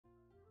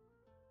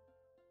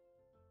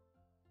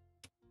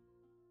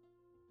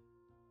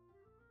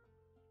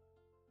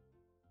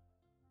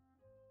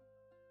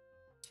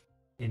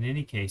In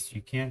any case,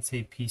 you can't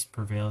say peace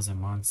prevails in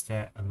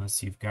Mondstadt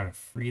unless you've got a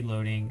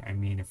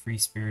a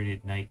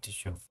free-spirited knight to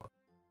show for it.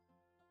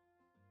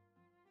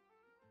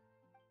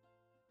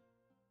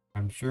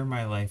 I'm sure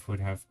my life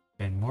would have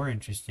been more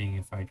interesting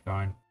if I'd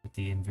gone with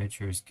the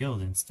Adventurers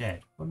Guild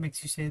instead. What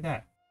makes you say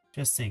that?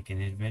 Just think,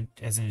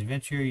 as an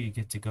adventurer, you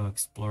get to go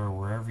explore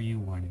wherever you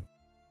want to.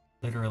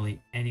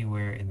 Literally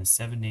anywhere in the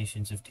 7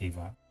 nations of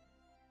Teyvat.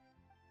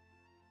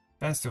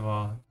 Best of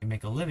all, you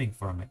make a living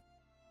from it.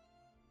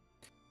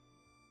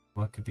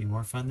 What could be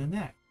more fun than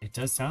that? It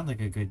does sound like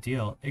a good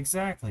deal.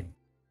 Exactly.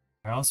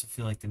 I also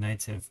feel like the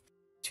knights have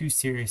too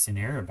serious an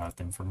air about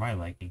them for my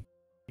liking.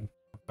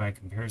 By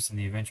comparison,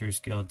 the Adventurers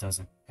Guild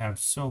doesn't have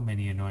so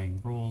many annoying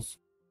rules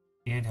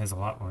and has a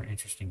lot more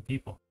interesting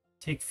people.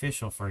 Take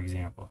Fischl, for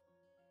example.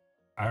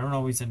 I don't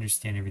always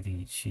understand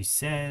everything she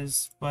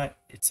says, but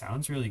it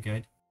sounds really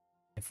good.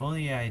 If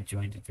only I had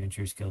joined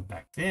Adventurers Guild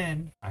back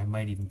then, I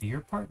might even be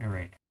her partner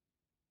right now.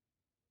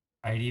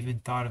 I'd even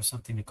thought of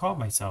something to call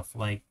myself,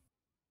 like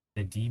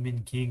the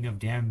Demon King of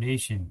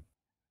Damnation.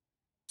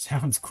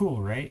 Sounds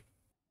cool, right?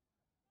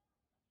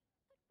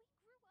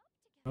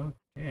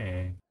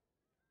 Okay.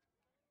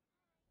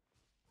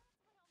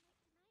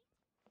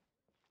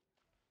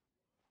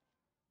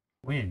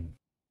 Win.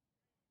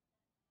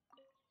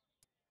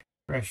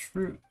 Fresh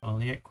fruit,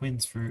 only at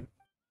Quinn's Fruit.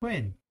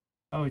 Quinn!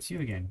 Oh, it's you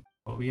again.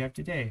 What we have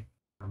today?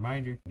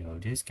 Reminder, no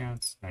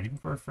discounts, not even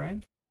for a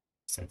friend.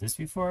 Said this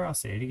before, I'll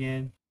say it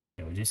again.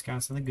 No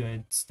discounts on the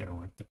goods, they're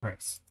worth the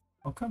price.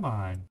 Oh, come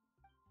on.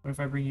 What if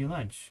I bring you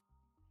lunch?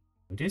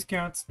 No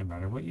discounts, no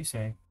matter what you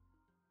say.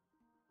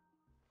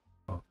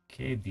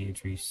 Okay,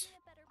 Beatrice.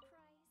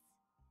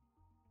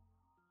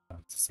 Oh,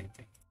 it's the same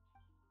thing.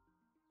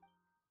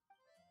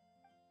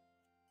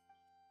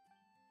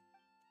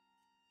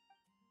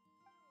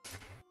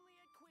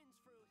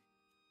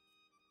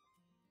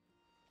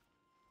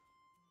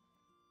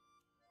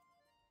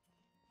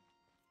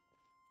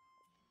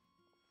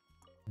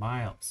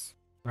 Miles,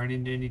 run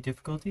into any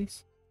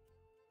difficulties?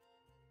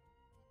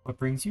 What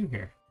brings you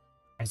here?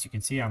 As you can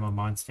see, I'm a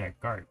Mondstadt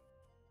guard.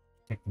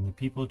 Protecting the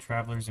people,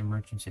 travelers, and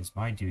merchants is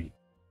my duty.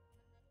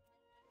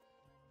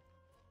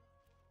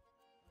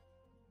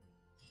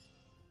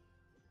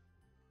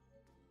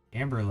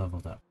 Amber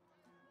leveled up.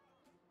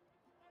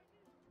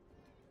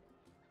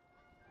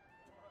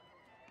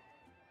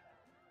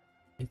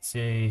 It's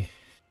a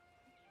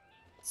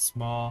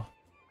small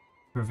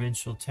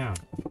provincial town.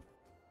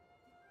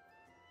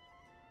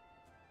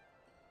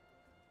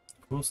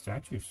 Cool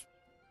statues.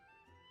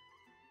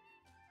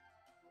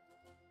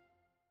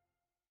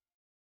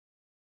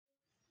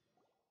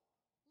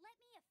 Let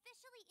me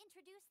officially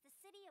introduce the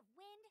city of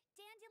wind,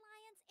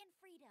 dandelions, and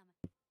freedom.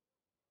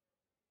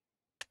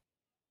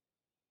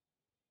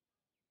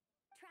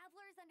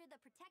 Travelers under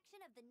the protection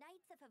of the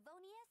Knights of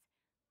Favonius,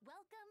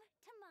 welcome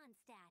to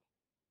Mondstadt.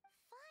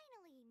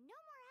 Finally, no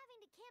more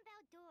having to camp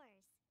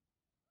outdoors.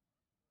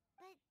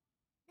 But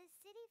the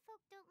city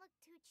folk don't look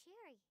too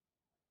cheery.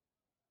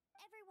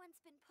 Everyone's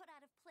been put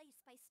out of place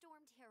by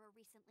Stormterror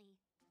recently.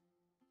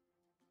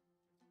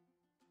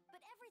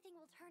 But everything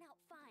will turn out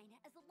fine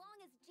as long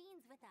as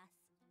Jean's with us.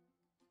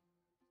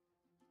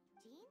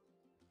 Jean?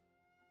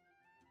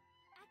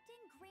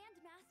 Acting Grand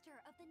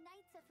Master of the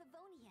Knights of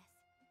Favonius.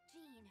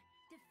 Jean,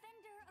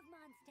 Defender of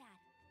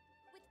Mondstadt.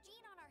 With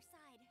Jean on our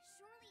side,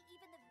 surely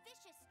even the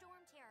vicious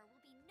Stormterror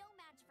will be no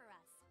match for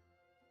us.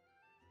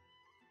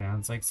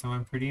 Sounds like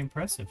someone pretty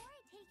impressive. Before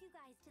I take you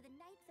guys to the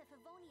Knights of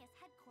Favonius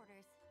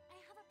headquarters, I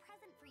have a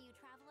present for you,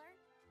 traveler.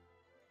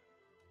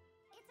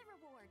 It's a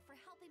reward for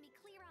helping me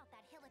clear out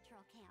that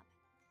Hilichurl camp.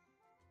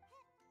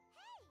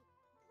 Hey!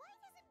 Why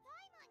doesn't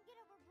Paimon get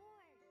a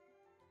reward?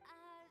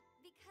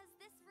 Because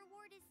this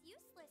reward is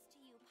useless to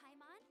you,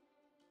 Paimon.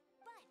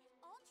 But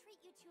I'll treat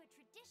you to a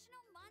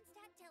traditional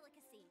Mondstadt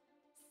delicacy,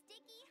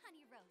 sticky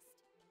honey roast.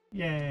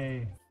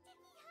 Yay!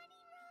 Sticky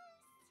honey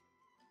roast!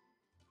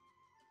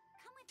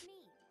 Come with me.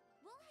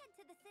 We'll head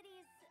to the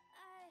city's,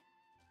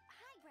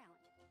 high ground.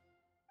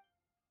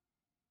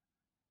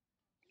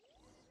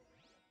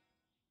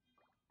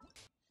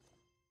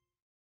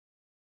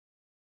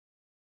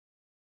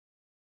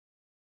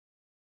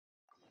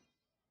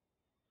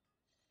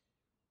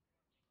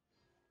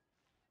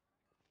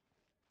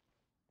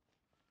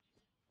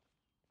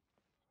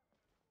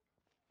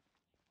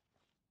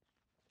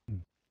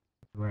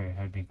 Right,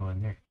 I had me go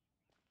in there.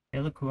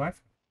 Hey, look who I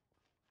found.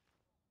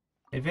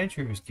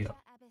 Adventurers Guild.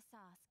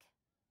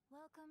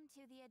 Welcome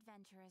to the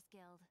Adventurers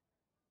Guild.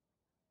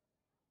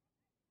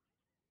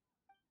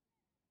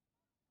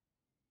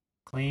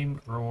 Claim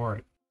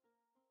reward.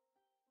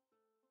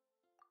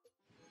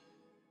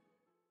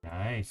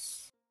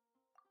 Nice.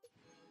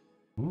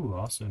 Ooh,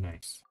 also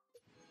nice.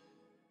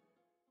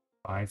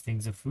 5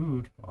 things of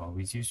food,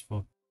 always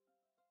useful.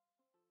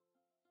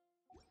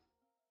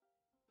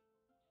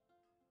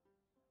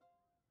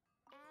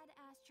 Ad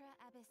Astra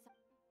Abyssal.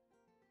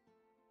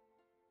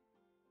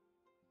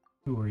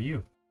 Who are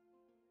you?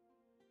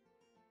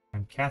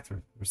 I'm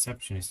Catherine,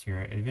 receptionist here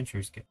at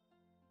Adventurers Guild.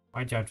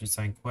 My job is to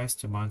assign quests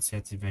to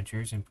Mondstadt's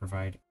adventurers and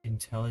provide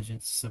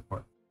intelligence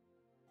support.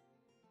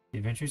 The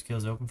Adventurers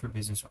Guild is open for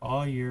business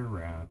all year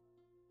round.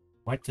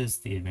 What does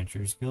the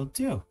Adventurers Guild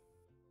do?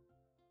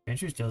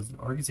 Adventurers Guild is an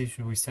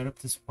organization we set up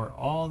to support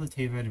all the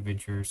Teyvat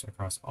adventurers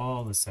across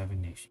all the 7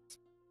 nations.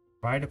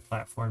 Provide a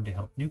platform to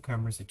help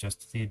newcomers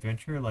adjust to the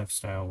adventurer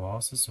lifestyle while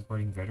also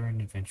supporting veteran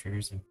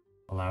adventurers and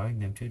allowing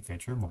them to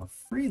adventure more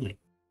freely.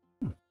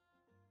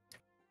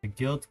 The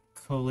guild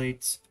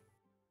collates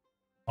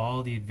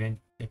all the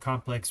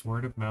complex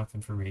word-of-mouth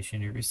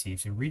information it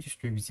receives and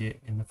redistributes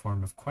it in the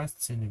form of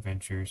quests and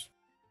adventures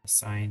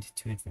assigned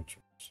to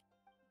adventurers.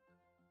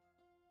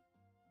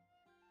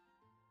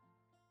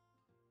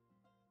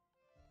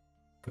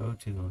 Go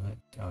to the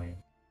left. Oh, yeah.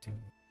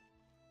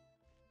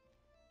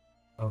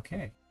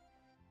 Okay.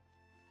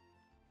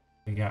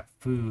 We got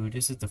food.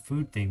 This is the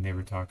food thing they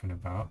were talking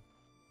about.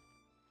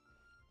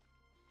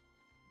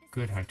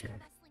 Good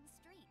Hunter.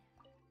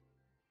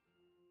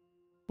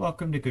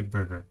 Welcome to Good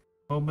Burger.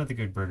 Home of the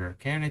Good Burger.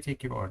 Can I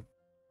take your order?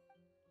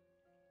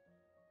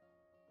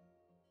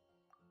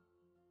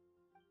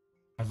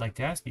 I'd like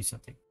to ask you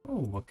something. Oh,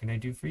 what can I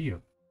do for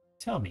you?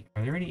 Tell me,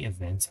 are there any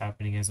events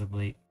happening as of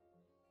late?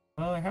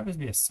 Well, there happens to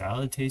be a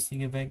salad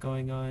tasting event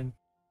going on.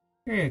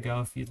 Here you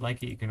go. If you'd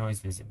like it, you can always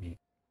visit me.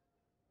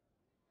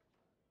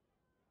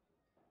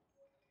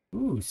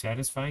 Ooh,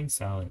 satisfying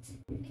salad.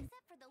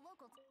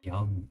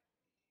 Yum.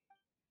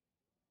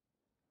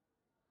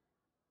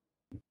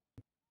 I'd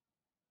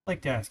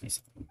like to ask you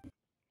something.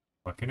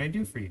 What can I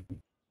do for you?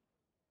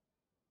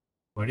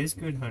 What is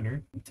Good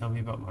Hunter? Tell me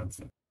about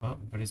Mondstadt. Well,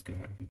 what is Good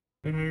Hunter?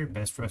 Good Hunter,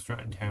 best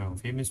restaurant in town,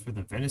 famous for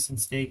the venison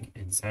steak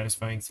and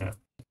satisfying salad.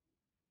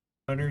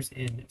 Hunters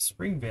in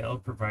Springvale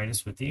provide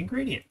us with the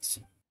ingredients.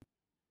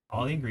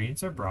 All the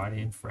ingredients are brought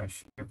in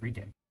fresh every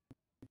day.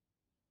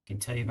 I can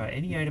tell you about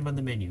any item on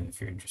the menu if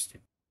you're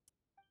interested.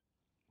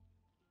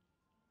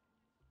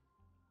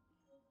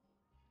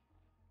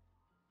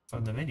 What's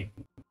on the menu?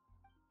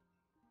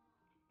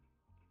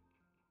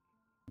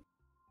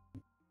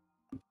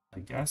 I'd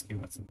like to ask you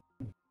about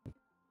something.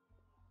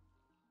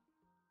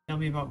 Tell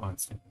me about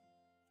Mondstadt.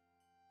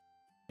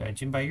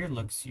 Judging by your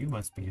looks, you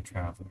must be a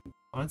traveler.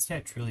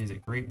 Mondstadt truly is a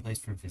great place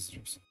for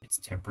visitors. Its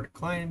temperate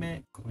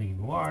climate,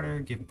 clean water,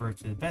 give birth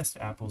to the best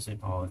apples in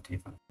all of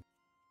Teyvat.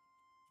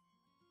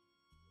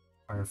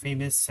 Our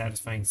famous,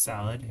 satisfying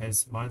salad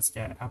has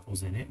Mondstadt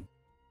apples in it.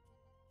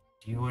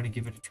 Do you want to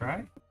give it a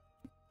try?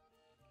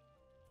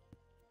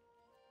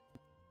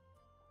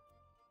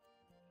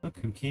 Look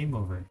who came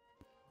over.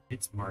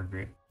 It's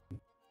Margaret.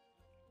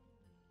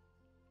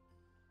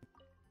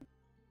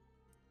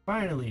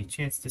 Finally,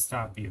 chance to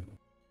stop you.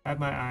 Had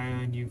my eye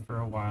on you for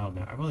a while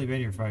now. I've only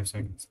been here 5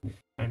 seconds.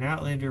 An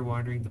outlander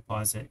wandering the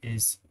plaza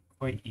is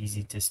quite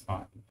easy to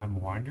spot.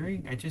 I'm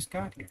wandering? I just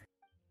got here.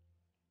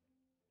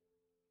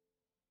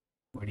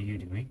 What are you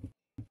doing?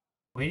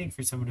 Waiting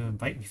for someone to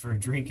invite me for a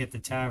drink at the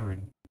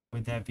tavern.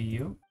 Would that be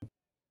you?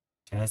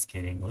 Just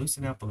kidding.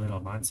 Loosen up a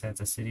little.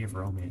 Mondstadt's a city of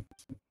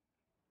romance.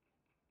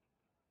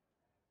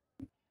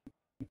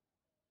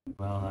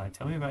 Well,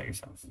 tell me about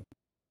yourself.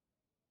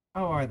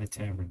 How are the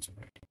taverns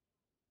around here?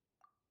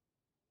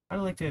 I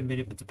don't like to admit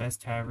it, but the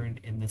best tavern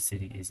in the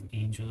city is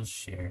Angel's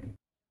Share.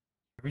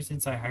 Ever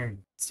since I hired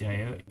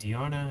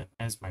Diana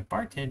as my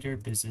bartender,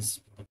 business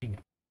is looking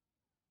up.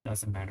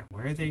 Doesn't matter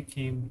where they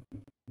came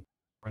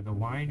for the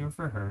wine or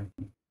for her,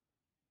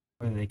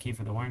 whether they came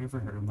for the wine or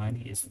for her,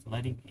 money is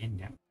flooding in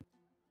now.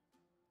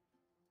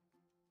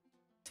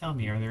 Tell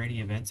me, are there any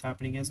events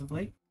happening as of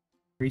late?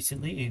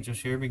 Recently, Angel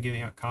Share have been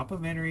giving out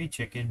complimentary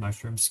chicken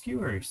mushroom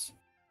skewers.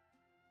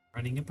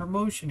 Running a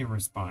promotion in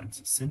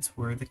response. Since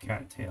we're the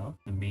cattail,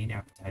 the main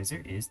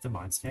appetizer is the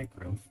Mondstadt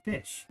grilled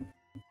fish.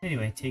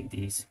 Anyway, take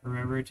these.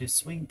 Remember to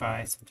swing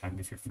by sometime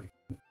if you're free.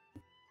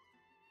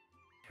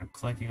 I'm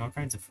collecting all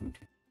kinds of food.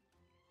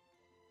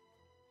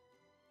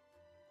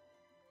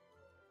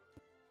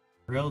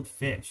 Grilled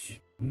fish.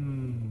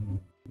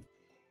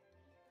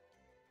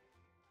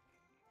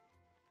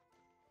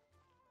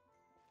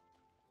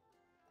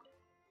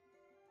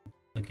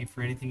 Looking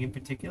for anything in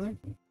particular?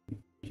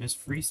 Just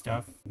free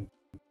stuff.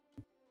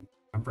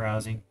 I'm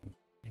browsing.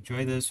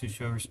 Enjoy those who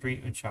show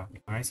restraint when shopping.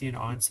 When I see an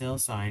on sale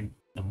sign,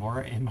 the more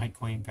in my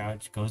coin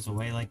pouch goes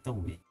away like the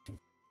wind.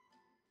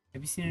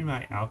 Have you seen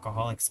my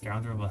alcoholic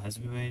scoundrel of a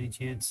husband by any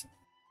chance?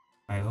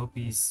 I hope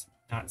he's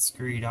not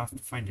scurried off to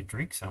find a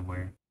drink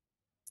somewhere.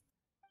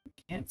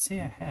 Can't say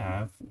I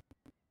have.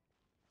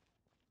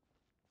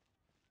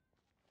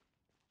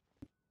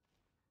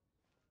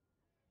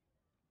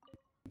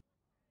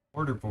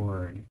 Order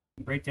board.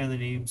 Write down the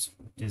names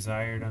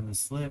desired on the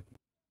slip.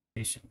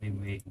 Patiently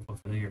wait.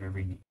 Fulfill your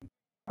every need.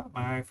 Caught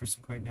my eye for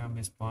some quiet now,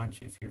 Miss Blanche,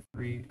 if you're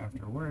free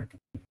after work.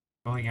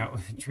 Going out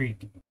with a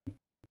drink.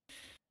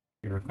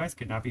 Your request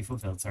could not be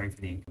fulfilled. Sorry for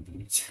the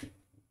inconvenience.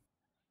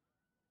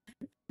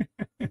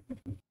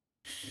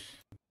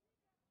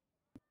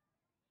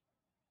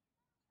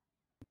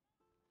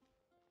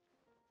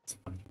 It's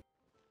funny.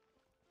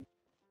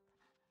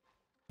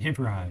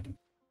 Nimrod.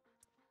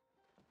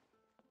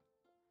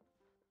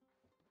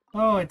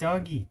 Oh, a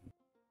doggy.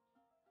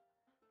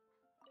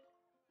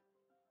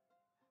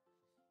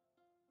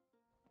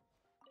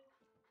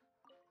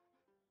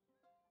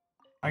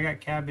 I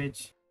got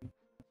cabbage.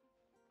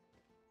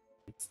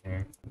 It's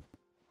there.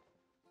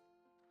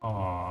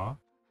 Aw.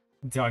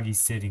 Doggy's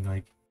sitting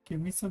like, give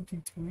me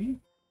something to eat.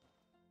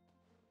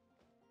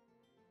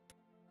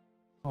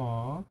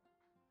 Aw.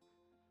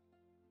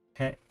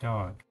 Pet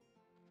dog.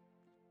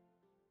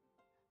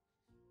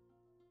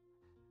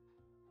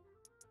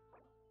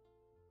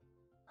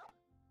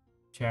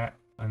 Chat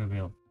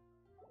unavailable.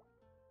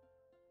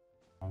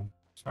 Oh,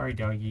 sorry,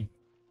 doggy.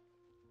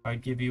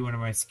 I'd give you one of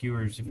my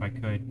skewers if I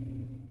could.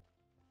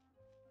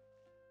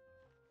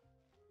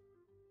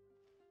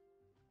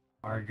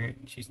 Margaret,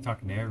 she's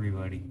talking to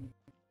everybody.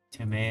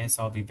 Timaeus,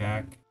 I'll be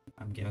back,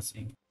 I'm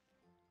guessing.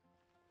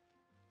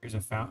 Here's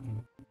a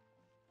fountain.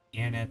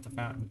 Anna at the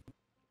fountain.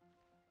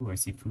 Ooh, I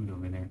see food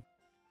over there.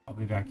 I'll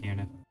be back,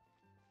 Anna.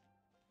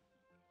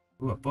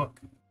 Ooh, a book.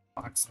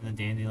 Fox in the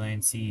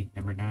Dandelion Sea,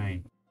 number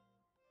 9.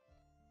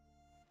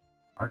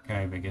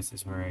 Archive, I guess,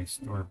 is where I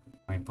store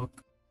my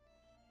book.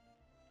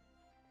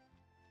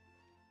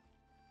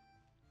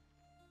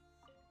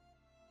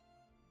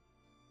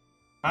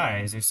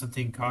 Hi, is there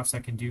something, Coughs, I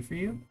can do for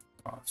you?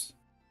 Coughs.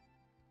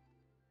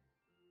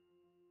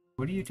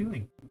 What are you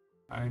doing?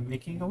 I'm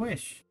making a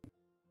wish.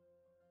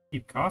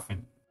 Keep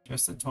coughing.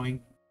 Just a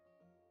toin.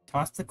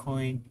 Toss the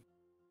coin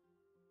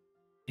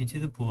into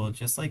the pool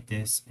just like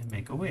this and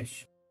make a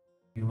wish.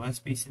 You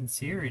must be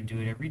sincere and do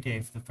it every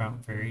day for the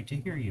Fountain Fairy to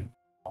hear you.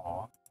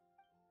 Aw.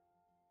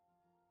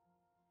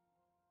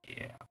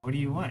 Yeah, what do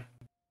you want?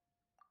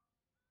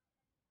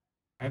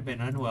 I've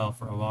been unwell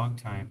for a long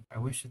time. I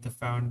wish that the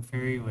Fountain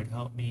Fairy would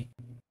help me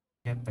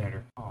get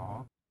better.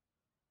 Aw.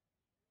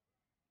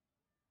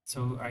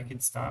 So I can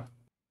stop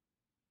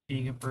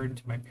being a burden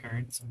to my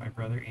parents and my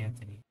brother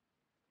Anthony.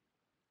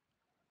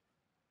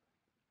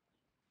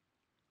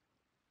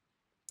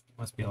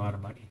 Must be a lot of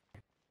money.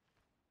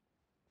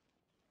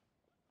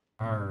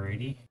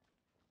 Alrighty.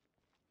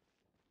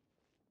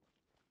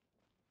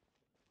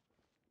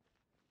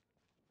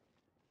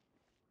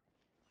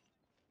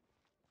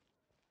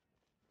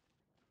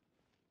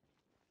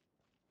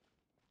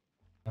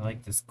 I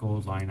like this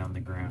gold line on the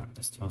ground.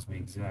 This tells me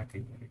exactly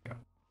where to go.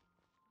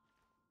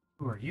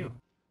 Who are you?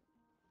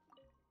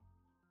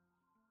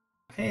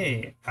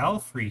 Hey,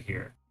 Alfrey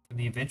here, from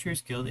the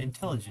Adventurers Guild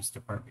Intelligence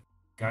Department.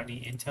 Got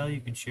any intel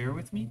you can share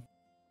with me?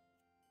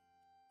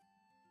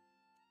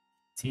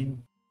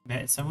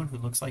 Met someone who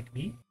looks like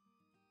me?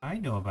 I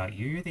know about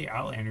you. You're the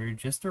Outlander who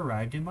just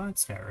arrived in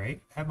Mondstadt, right?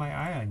 Had my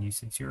eye on you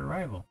since your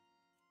arrival.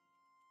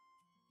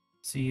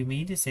 So you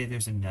mean to say there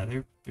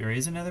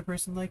is another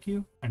person like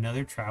you?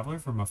 Another traveler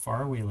from a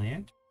faraway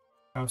land?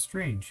 How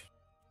strange.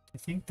 To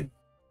think that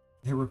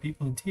there were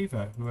people in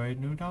Teyvat who I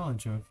had no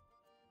knowledge of.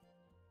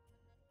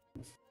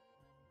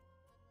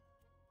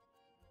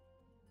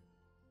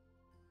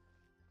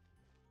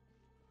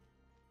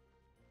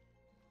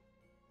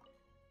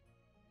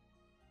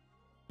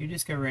 If you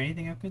discover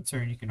anything of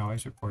concern, you can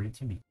always report it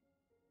to me.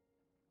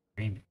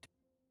 Raymond.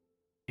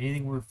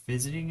 Anything worth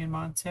visiting in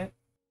Mondstadt?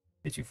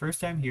 If it's your first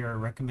time here,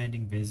 I'm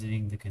recommending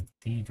visiting the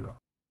cathedral.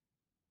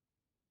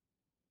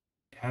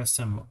 It has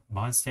some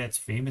Mondstadt's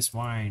famous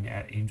wine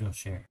at Angel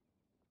Share.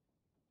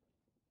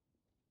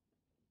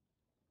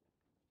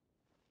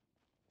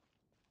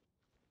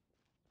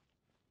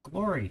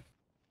 Glory!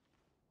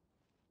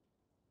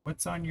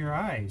 What's on your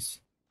eyes?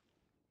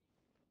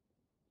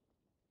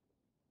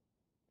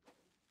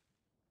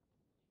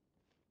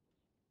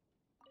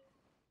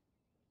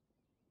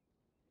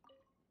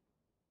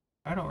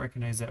 I don't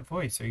recognize that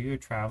voice. Are you a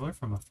traveler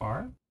from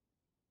afar?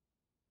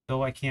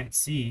 Though I can't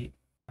see,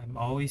 I'm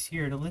always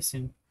here to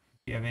listen if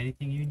you have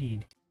anything you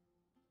need.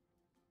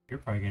 You're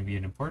probably going to be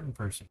an important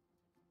person.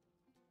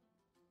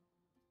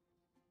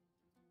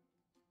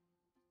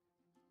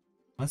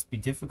 Must be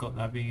difficult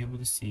not being able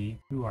to see.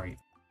 Who are you?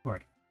 Who are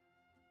you?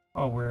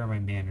 Oh, where are my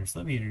manners?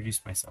 Let me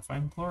introduce myself.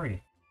 I'm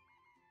Gloria.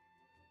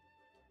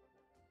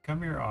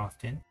 Come here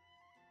often.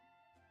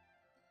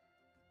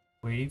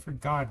 Waiting for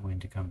Godwin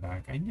to come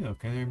back. I knew it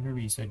because I remember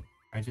you said,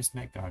 I just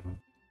met Godwin.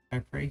 I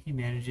pray he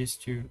manages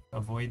to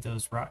avoid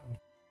those rotten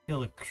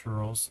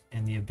Hilichurls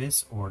and the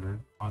Abyss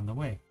Order on the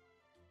way,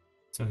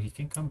 so he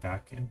can come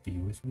back and be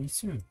with me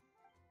soon.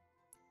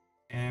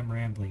 And I'm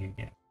rambling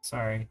again.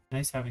 Sorry.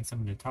 Nice having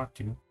someone to talk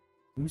to.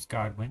 Who's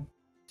Godwin?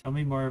 Tell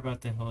me more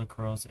about the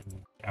Hilichurls and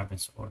the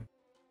Abyss Order.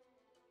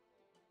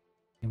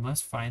 You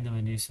must find them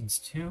a nuisance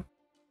too.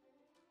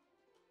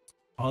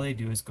 All they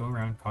do is go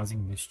around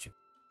causing mischief.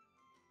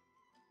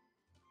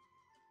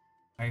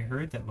 I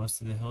heard that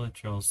most of the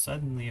Hilichurls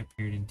suddenly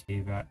appeared in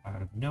Teyvat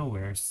out of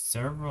nowhere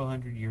several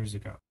hundred years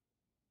ago,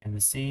 and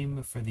the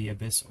same for the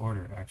Abyss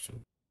Order,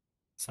 actually.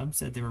 Some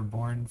said they were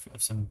born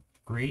of some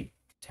great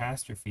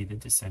catastrophe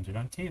that descended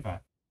on Teyvat.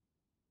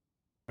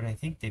 But I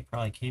think they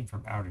probably came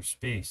from outer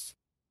space.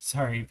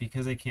 Sorry,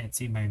 because I can't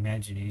see, my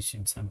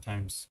imagination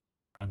sometimes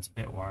runs a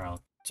bit wild.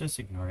 Just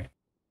ignore it.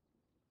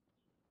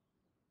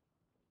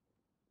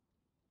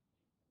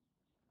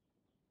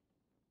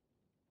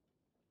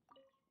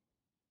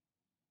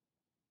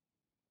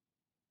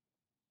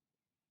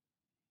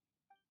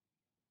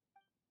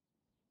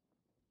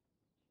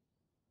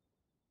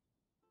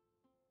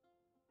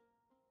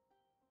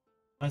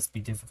 Must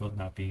be difficult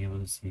not being able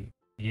to see.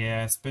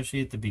 Yeah,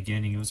 especially at the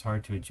beginning, it was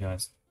hard to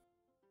adjust.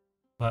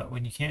 But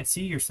when you can't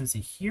see, your sense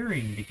of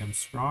hearing becomes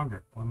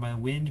stronger. When my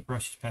wind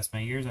brushes past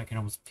my ears, I can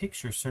almost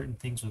picture certain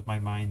things with my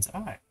mind's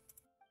eye.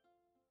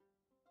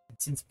 And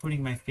since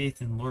putting my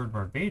faith in Lord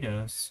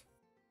Barbados,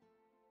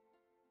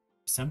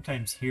 I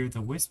sometimes hear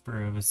the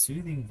whisper of a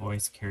soothing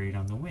voice carried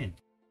on the wind.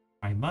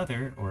 My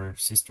mother, or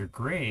Sister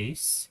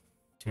Grace,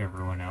 to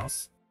everyone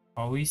else,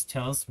 always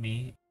tells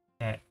me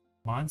that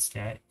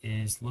Mondstadt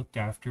is looked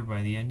after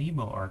by the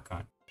Anemo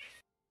Archon.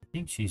 I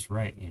think she's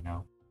right, you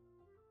know.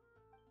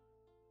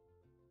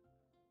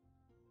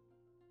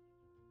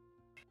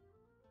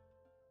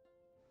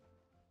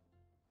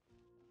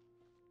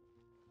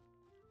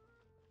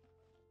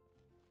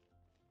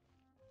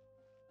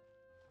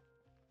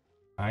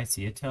 I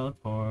see a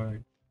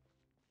teleport.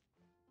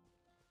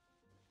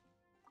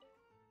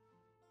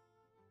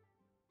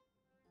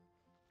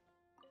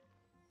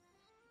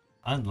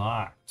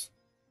 Unlocked.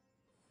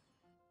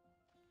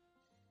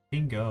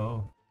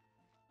 Bingo.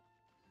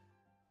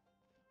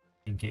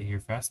 Can get here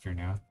faster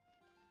now.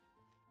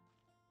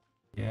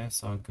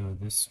 Yes, I'll go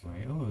this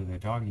way. Oh, the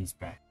doggy's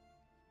back.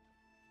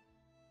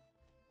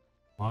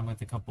 Along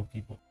with a couple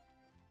people.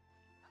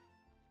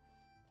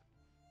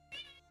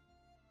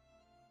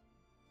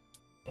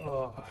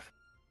 Oh.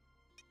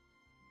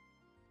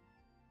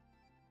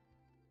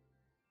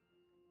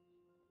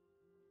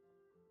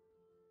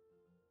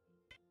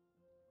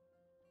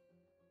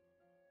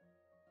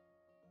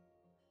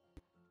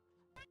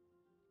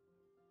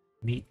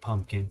 Meet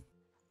Pumpkin.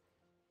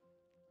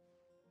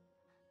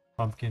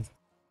 Pumpkin.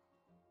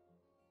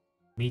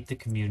 Meet the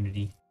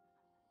community.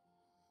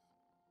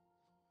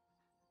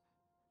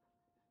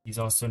 He's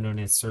also known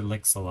as Sir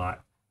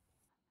Lix-a-Lot,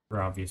 for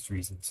obvious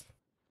reasons.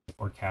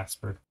 Or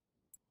Casper.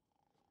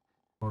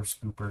 Or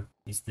Scooper.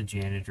 He's the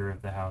janitor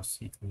of the house.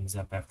 He cleans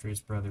up after his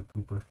brother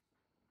Pooper.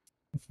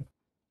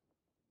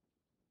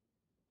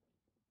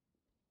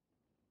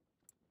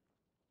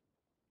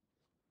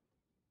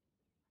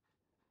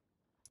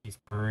 He's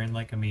purring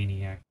like a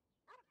maniac.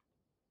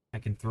 I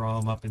can throw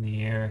him up in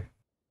the air.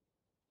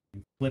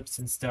 Do flips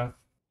and stuff.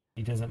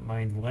 He doesn't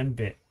mind one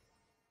bit.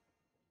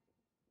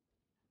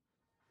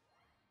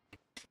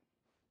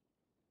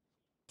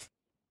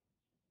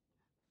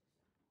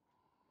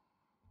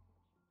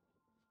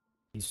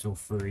 He's so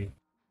furry.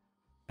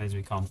 As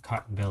we call him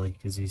Cotton Belly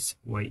because he's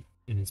white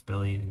in his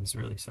belly and he's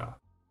really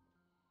soft.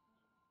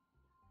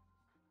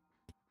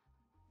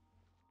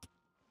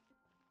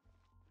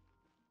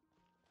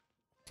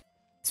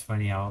 It's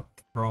funny, I'll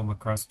throw him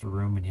across the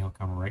room and he'll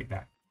come right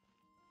back.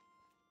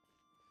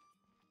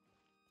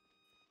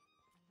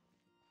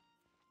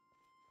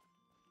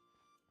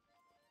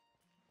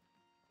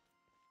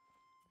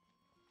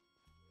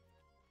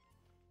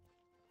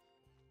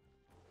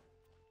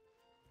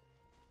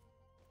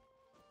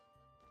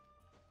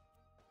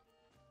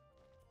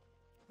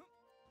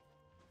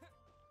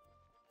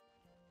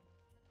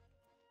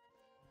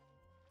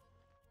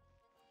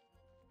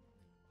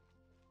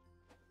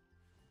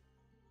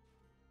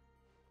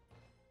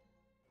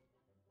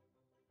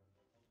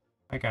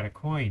 I got a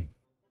coin.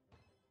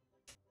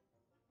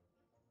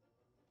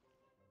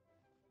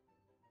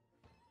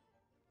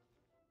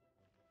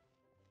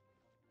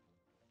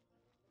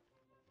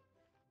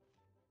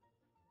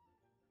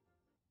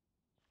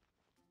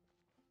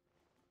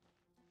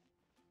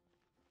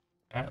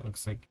 That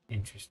looks like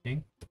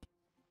interesting.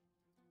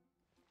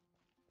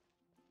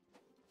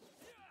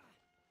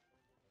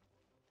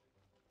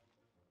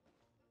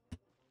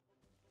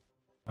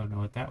 Don't know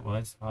what that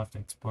was. I'll have to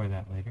explore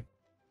that later.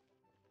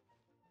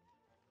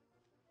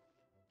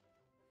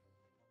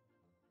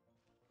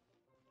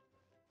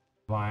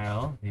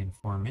 Vile, the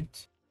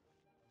informant.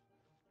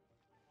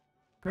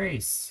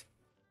 Grace,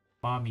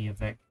 mommy of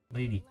that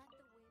lady.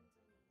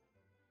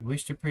 You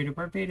wish to pray to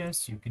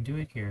Barbados, you can do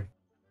it here.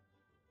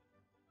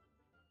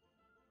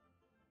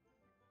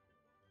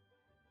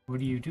 What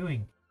are you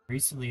doing?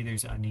 Recently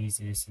there's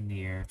uneasiness in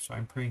the air, so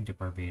I'm praying to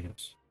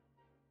Barbados.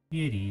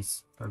 Be at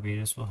ease.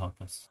 Barbados will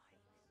help us.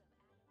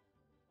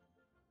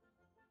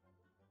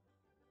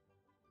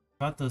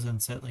 About those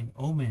unsettling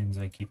omens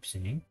I keep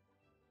seeing.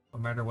 No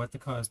matter what the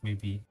cause may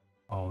be,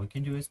 all we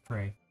can do is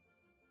pray.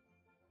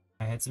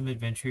 I had some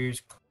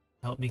adventurers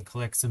help me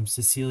collect some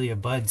Cecilia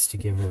buds to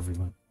give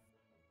everyone.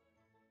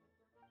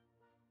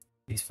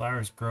 These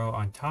flowers grow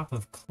on top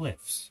of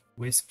cliffs,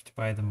 whisked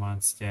by the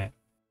Mondstadt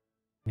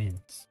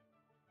winds.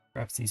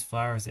 Perhaps these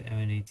flowers that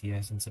emanate the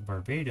essence of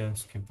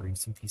Barbados can bring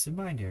some peace of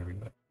mind to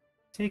everyone.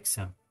 Take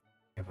some.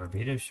 Have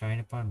Barbados shine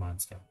upon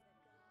Mondstadt.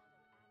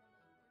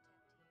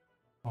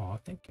 Oh,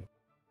 thank you.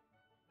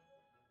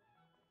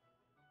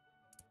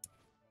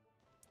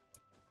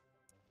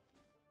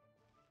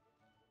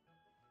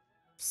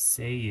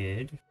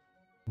 Sayid,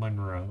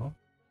 Monroe,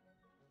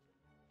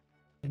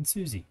 and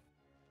Susie.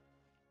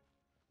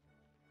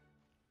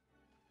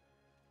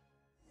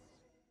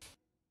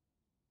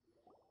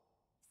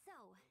 So,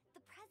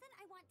 the present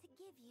I want to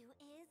give you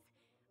is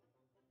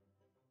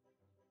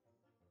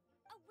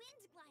a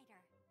wind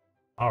glider.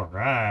 All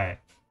right.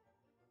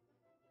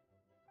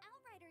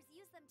 Outrider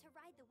to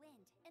ride the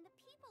wind, and the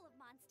people of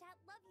Mondstadt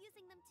love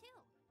using them too.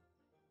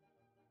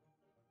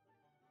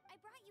 I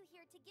brought you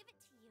here to give it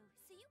to you,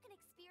 so you can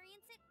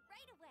experience it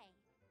right away.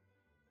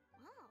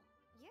 Wow,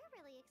 you're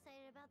really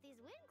excited about these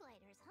wind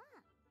gliders,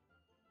 huh?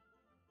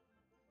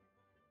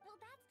 Well,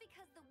 that's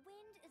because the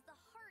wind is the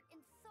heart and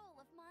soul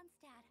of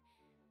Mondstadt.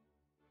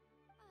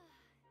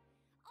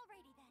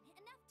 Alrighty then,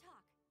 enough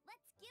talk.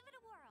 Let's give it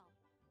a whirl.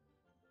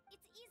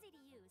 It's easy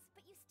to use,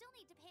 but you still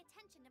need to pay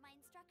attention to my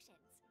instructions.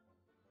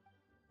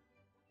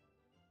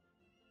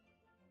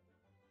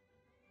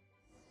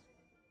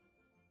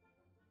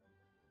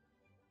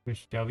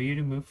 Push W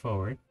to move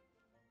forward.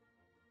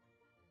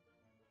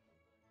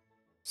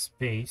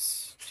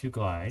 Space to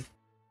glide.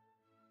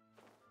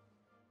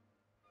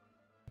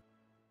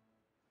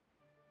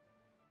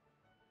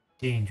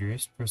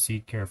 Dangerous.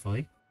 Proceed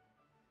carefully.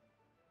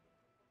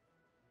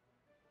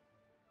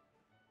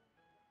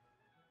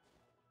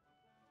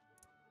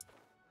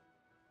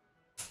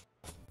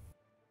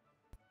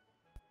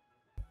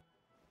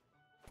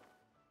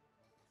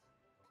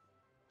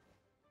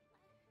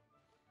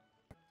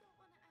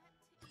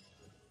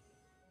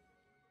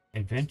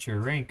 Adventure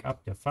rank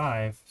up to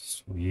 5.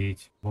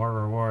 Sweet. More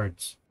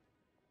rewards.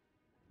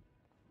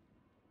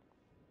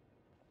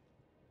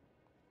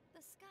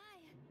 The sky.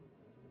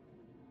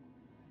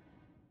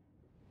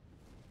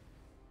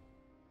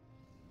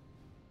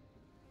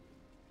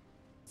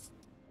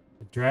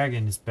 The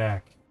dragon is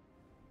back.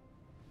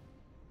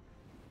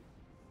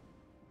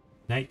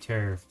 Night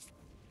Terror.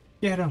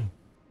 Get him!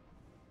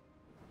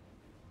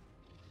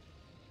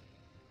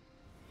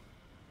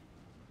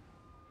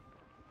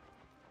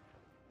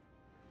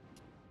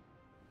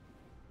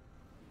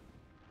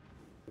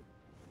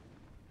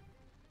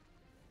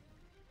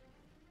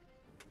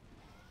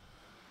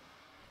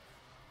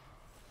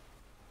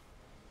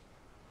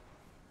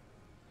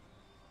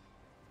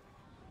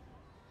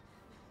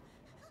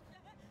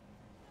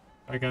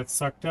 I got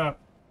sucked up.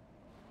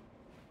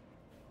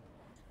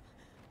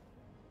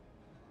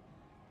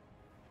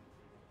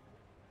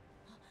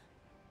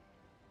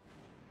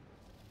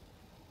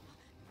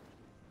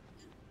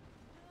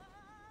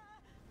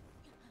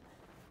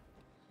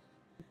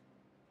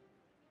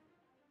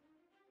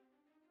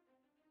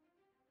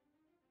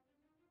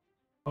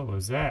 What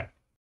was that?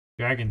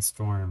 Dragon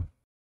Storm.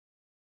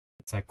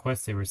 It's that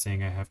quest they were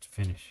saying I have to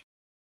finish.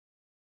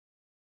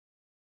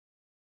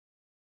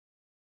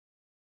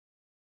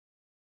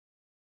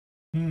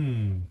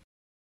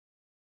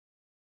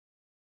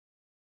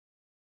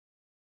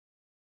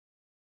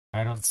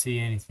 I don't see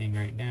anything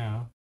right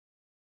now.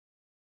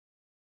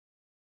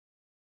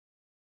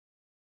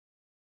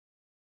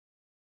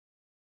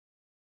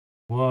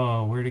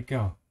 Whoa, where'd it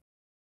go?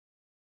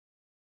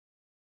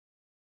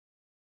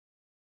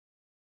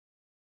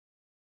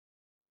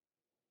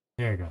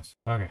 There it goes.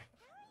 Okay. How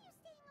are you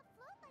staying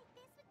afloat like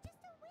this with just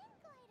a wind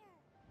glider?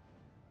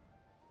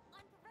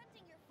 I'm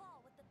preventing your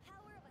fall with the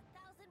power of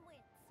 1,000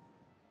 winds.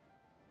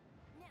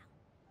 Now,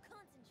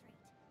 concentrate.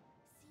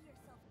 See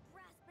yourself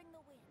grasping the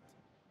wind.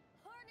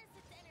 Harness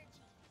its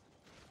energy.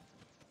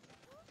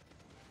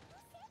 Who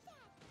said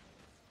that?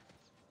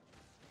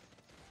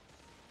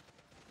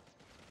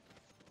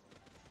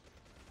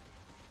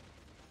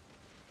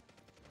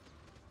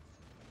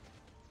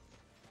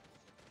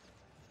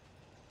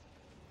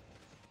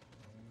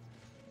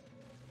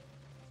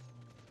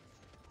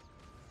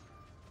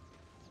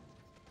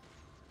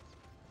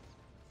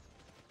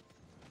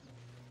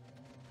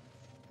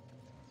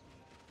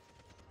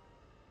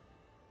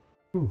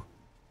 Ooh.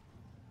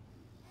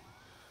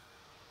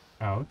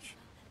 Ouch.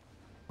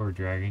 Poor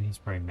dragon, he's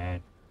probably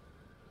mad.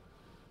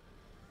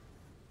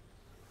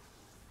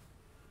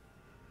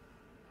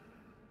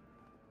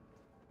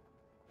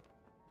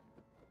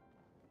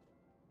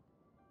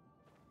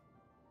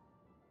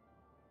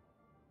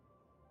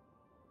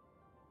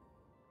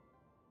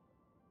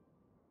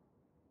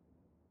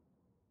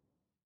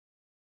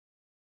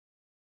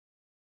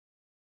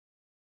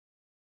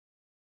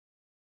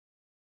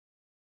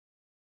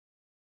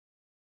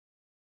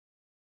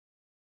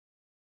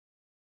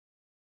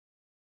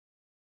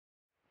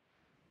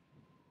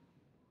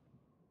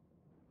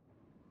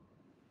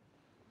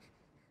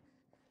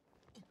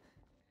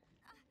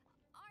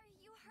 Are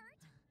you hurt?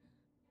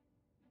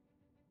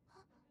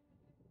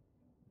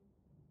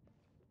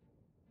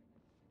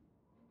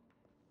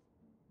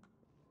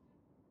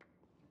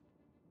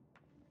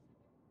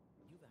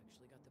 You've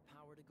actually got the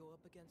power to go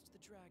up against the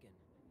dragon.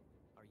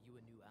 Are you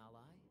a new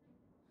ally?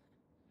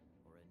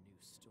 Or a new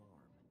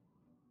storm?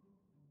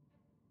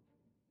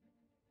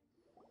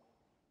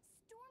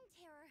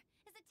 Stormterror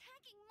is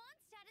attacking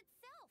Mondstadt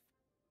itself!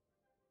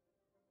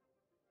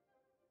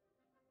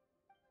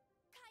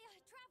 Kaeya,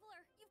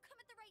 Traveler, you've come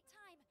at the right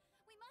time.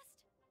 We must...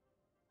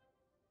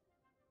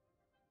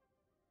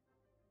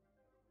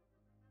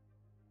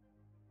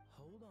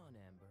 Hold on,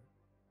 Amber.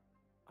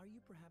 Are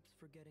you perhaps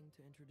forgetting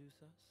to introduce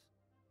us?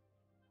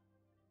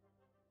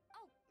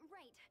 Oh,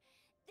 right.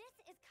 This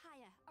is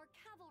Kaeya, our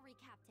cavalry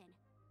captain.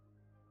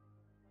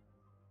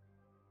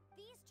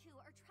 These two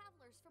are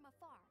travelers from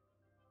afar.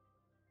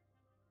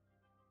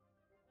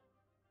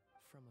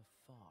 from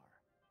afar.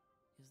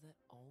 Is that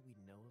all we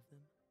know of them?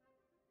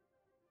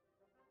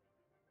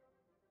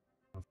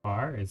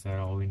 Afar? Is that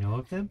all we know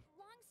of them?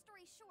 Long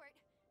story short,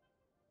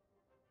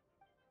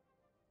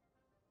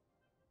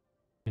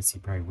 Guess he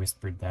probably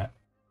whispered that.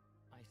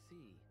 I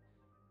see.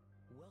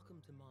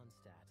 Welcome to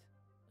Mondstadt.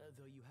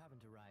 Though you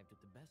haven't arrived at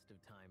the best of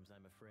times,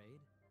 I'm afraid.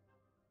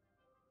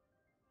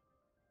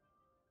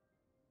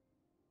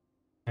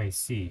 I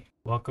see.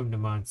 Welcome to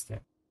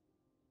Mondstadt.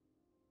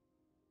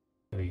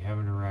 So you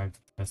haven't arrived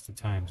at the best of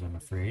times, I'm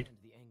afraid. I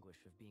understand the anguish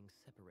of being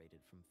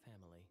separated from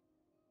family.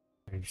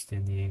 I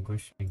understand the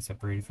anguish of being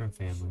separated from I'm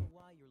not family. sure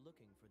why you're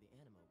looking for the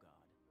Animo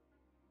God.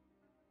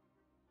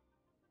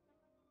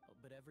 Oh,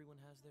 but everyone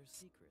has their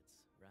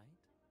secrets,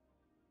 right?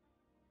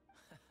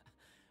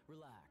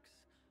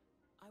 Relax.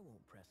 I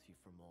won't press you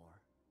for more.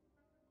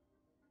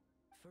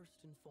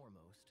 First and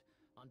foremost,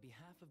 on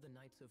behalf of the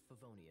Knights of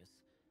Favonius,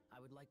 I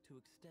would like to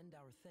extend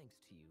our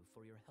thanks to you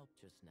for your help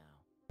just now.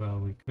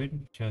 Well, we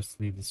couldn't just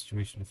leave the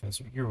situation to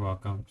fester. You're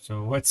welcome.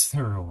 So what's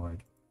the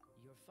reward?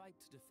 Your fight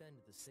to defend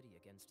the city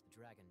against the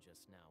dragon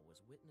just now was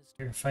witnessed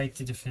Your by a fight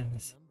to very defend small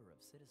this. number of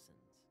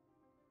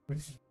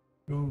citizens.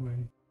 Go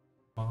away.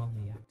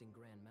 The acting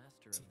Grand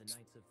Master of the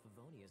Knights of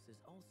Favonius is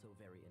also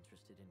very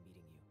interested in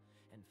meeting you,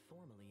 and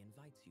formally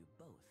invites you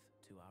both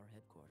to our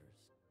headquarters.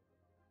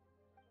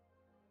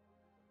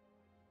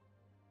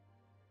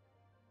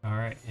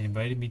 Alright,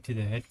 invited me to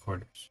the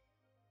headquarters.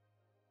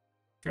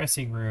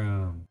 Dressing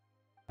room.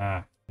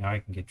 Ah, now I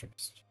can get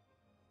dressed.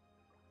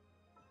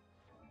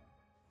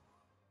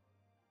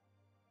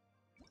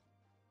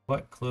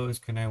 What clothes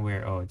can I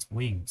wear? Oh, it's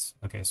wings.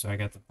 Okay, so I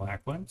got the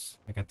black ones.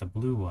 I got the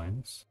blue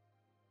ones.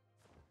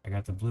 I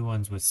got the blue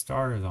ones with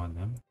stars on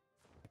them.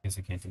 I guess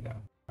I can't do that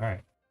one.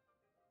 Alright.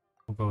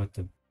 We'll go with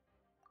the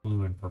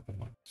blue and purple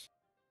ones.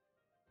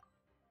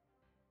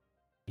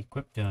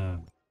 Equip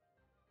them.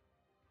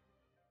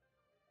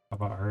 How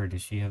about her?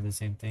 Does she have the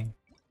same thing?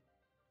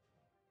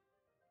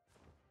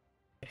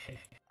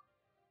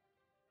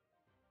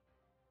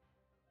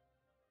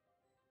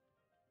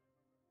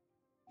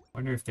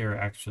 Wonder if they're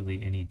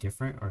actually any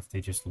different or if they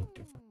just look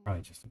different.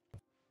 Probably just look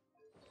different.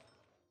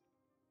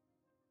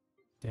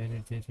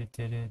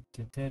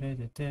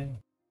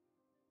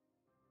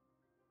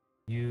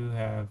 You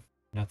have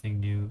nothing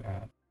new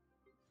at.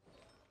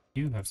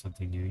 You have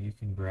something new. You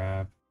can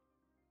grab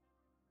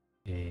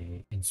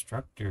a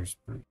instructor's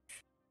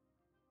brooch.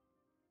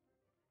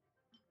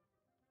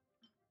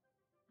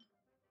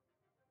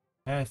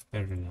 That's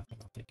better than nothing,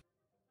 I'll take it.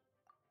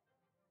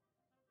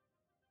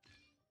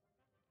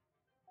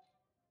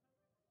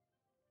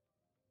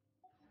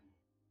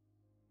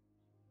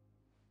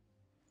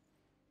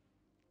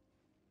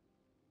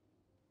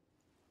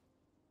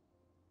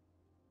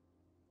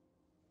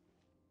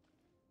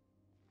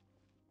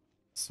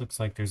 This looks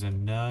like there's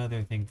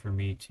another thing for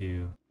me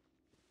to...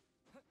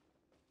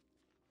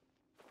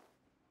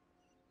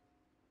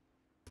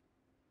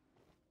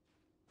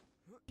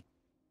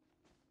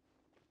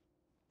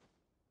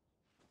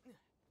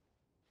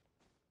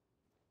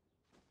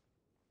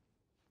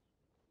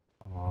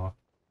 Aw.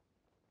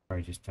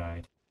 I just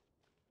died.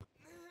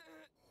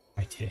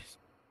 I did.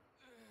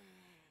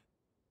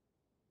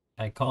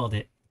 I called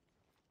it.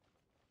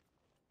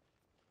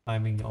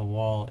 Climbing a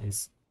wall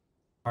is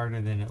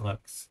harder than it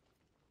looks.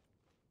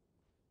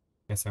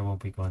 Guess I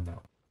won't be going that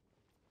way.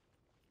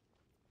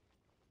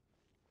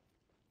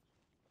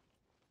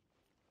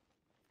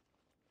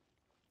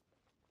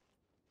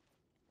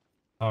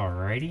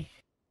 Alrighty.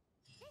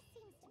 This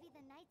seems to be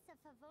the Knights of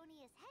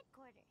Favonius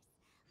headquarters.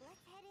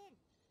 Let's head in.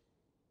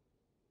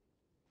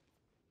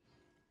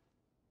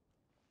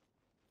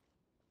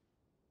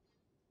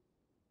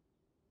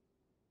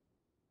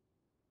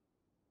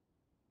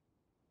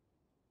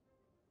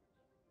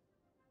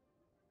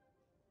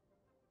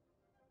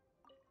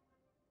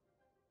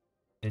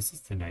 This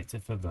is the Knights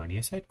of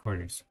Favonius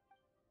headquarters.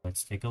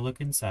 Let's take a look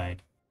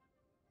inside.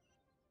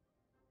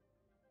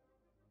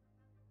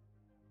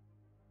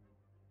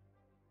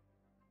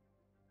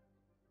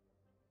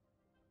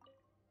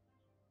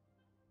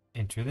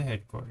 Enter the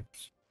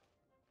headquarters.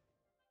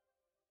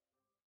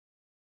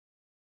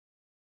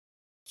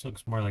 This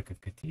looks more like a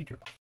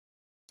cathedral.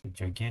 It's a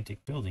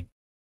gigantic building.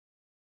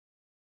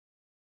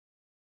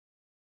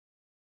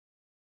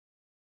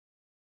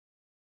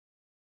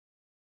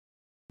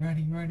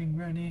 Running, running,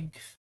 running.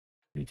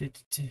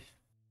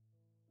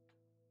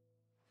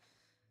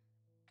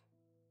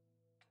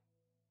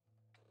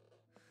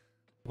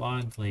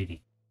 Blonde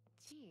lady.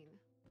 Jean,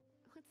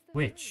 what's the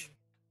Witch.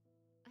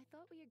 hurry? I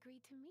thought we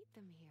agreed to meet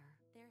them here.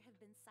 there have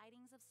been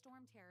sightings of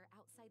Stormterror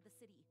outside the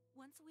city.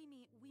 Once we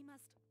meet, we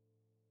must...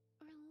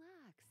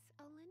 Relax.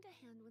 I'll lend a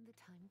hand when the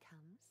time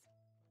comes.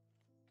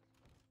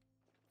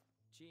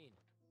 Jean,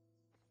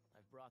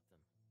 I've brought them.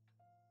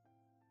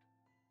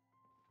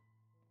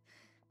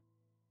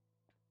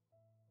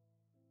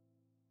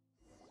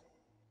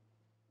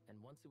 And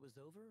once it was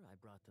over, I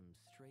brought them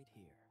straight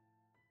here.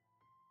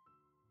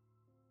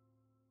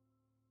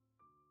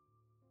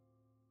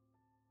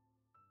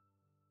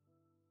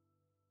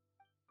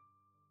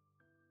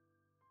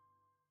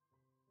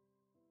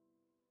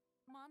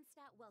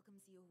 Mondstadt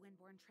welcomes you,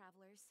 Windborn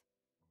travelers.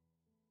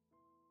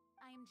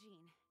 I am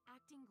Jean,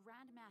 acting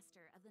Grand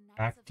Master of the Knights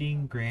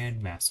Acting of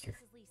Grand Master.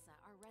 This is Lisa,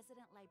 our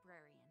resident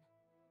librarian.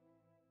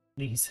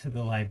 Lisa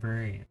the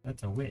librarian.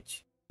 That's a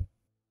witch.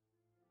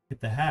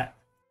 Get the hat.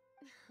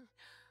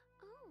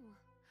 Oh,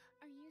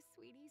 are you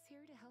sweeties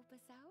here to help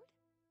us out?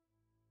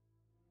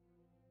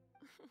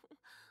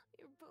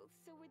 You're both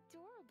so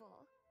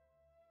adorable.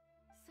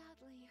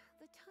 Sadly,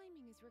 the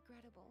timing is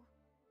regrettable.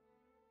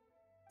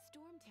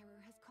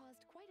 Stormterror has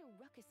caused quite a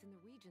ruckus in the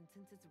region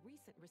since its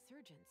recent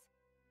resurgence.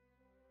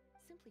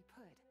 Simply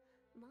put,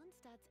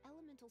 Mondstadt's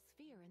elemental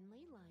sphere and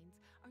ley lines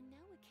are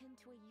now akin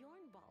to a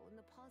yarn ball in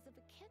the paws of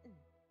a kitten.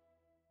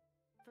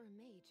 For a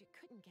mage, it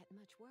couldn't get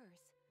much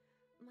worse.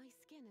 My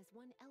skin is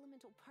one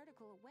elemental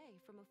particle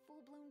away from a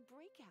full-blown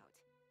breakout.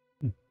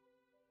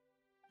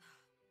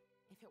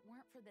 If it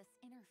weren't for this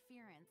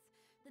interference,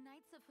 the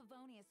Knights of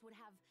Favonius would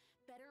have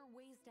better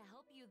ways to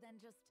help you than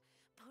just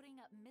putting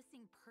up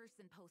missing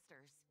person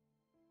posters.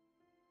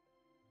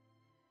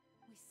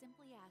 We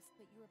simply ask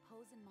that you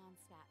repose in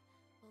Mondstadt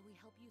while we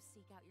help you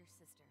seek out your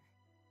sister.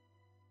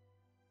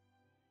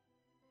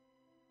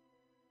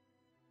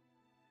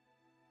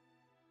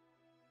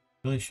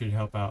 Really should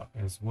help out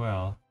as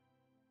well.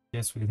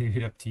 Guess we leave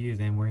it up to you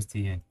then. Where's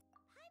the end?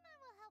 Paimon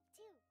will help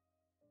too.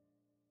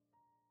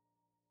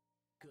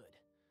 Good.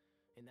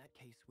 In that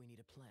case, we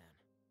need a plan.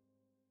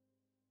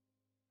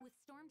 With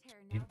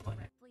Stormterror Need now a plan.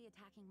 directly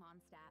attacking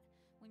Mondstadt,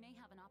 we may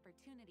have an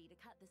opportunity to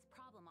cut this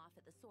problem off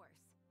at the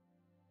source.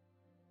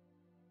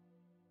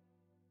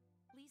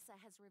 Lisa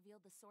has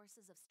revealed the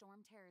sources of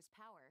Stormterror's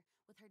power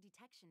with her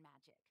detection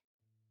magic.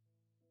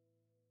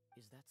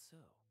 Is that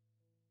so?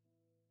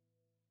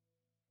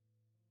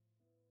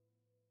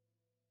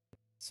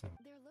 So,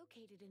 They're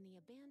located in the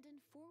abandoned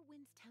Four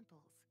Winds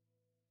temples.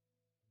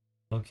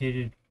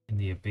 located in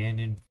the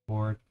abandoned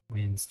Four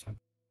Winds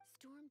Temple.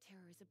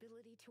 Stormterror's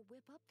ability to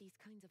whip up these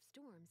kinds of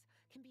storms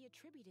can be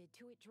attributed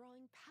to it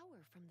drawing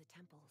power from the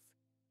temples.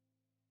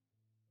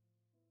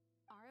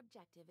 Our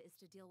objective is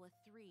to deal with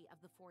 3 of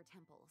the 4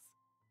 temples.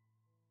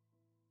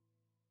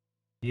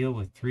 Deal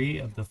with 3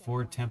 of the Hope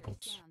 4 everyone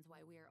temples. understands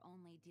why we are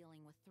only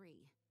dealing with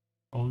 3.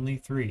 Only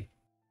 3.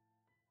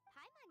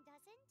 Paimon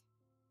doesn't.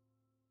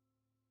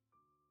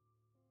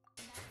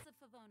 Knights of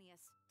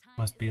Favonius, time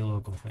Must is be a of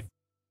local essence. thing.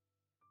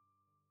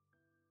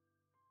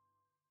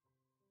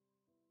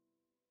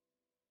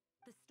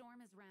 The storm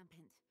is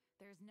rampant.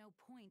 There's no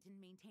point in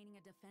maintaining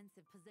a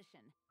defensive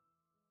position.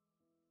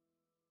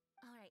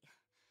 All right,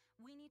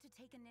 we need to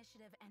take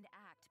initiative and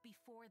act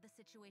before the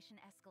situation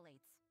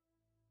escalates.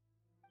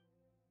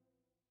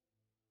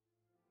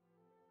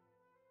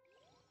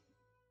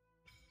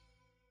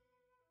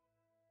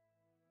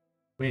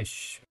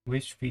 Wish.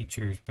 Wish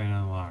feature's been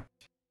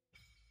unlocked.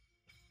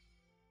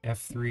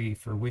 F3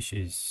 for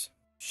wishes.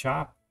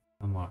 Shop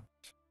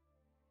unlocked.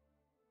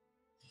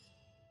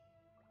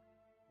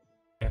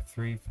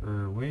 F3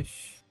 for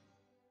wish.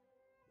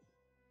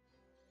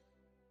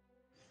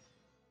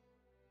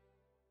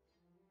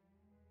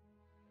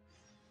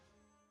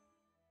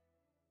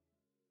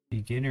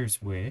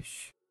 Beginner's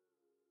wish.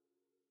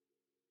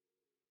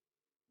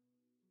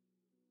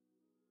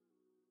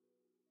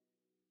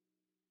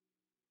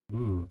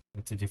 Ooh,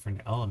 that's a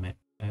different element.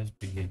 That's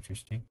pretty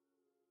interesting.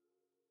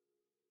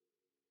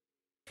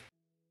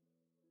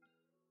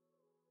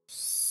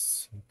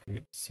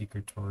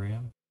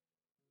 Secretorium.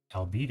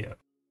 Albedo.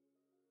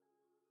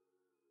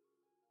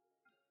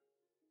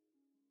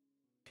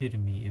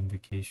 Epitome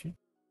invocation.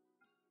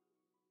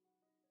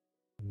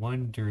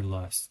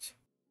 Wonderlust.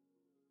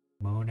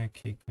 Mona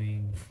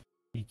Kickwing,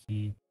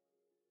 Kiki,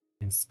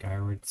 and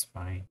Skyward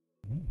Spine.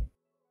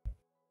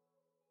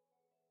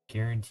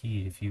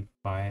 Guaranteed, if you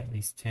buy at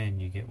least 10,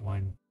 you get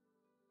one.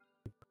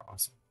 Super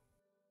awesome.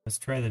 Let's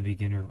try the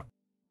beginner one.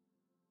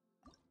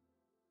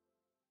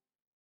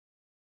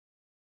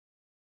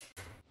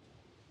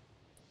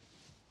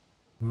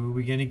 Who are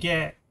we gonna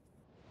get?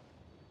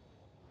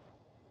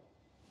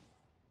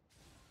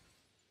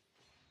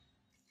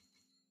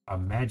 A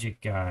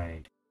magic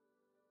guide.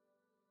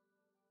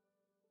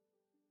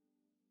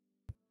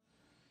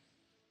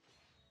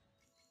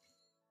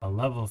 A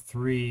level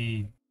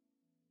 3.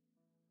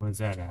 What's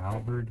that, a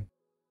halberd?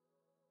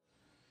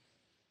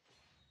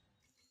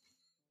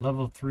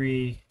 Level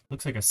 3.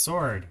 Looks like a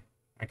sword.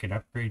 I could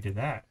upgrade to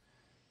that.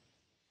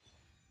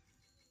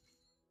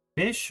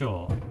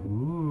 Official.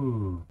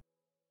 Ooh.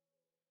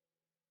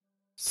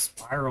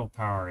 Spiral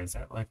power. Is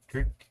that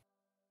electric?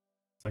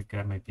 It's like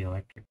that might be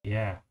electric.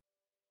 Yeah.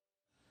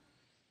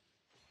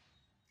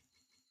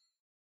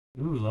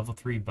 Ooh, level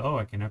 3 bow.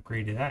 I can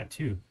upgrade to that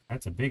too.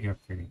 That's a big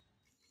upgrade.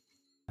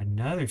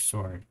 Another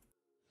sword.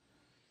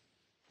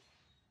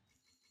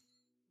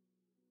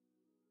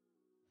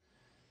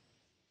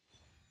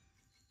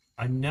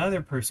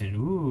 Another person.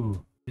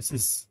 Ooh, this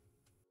is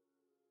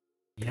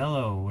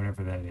yellow,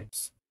 whatever that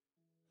is.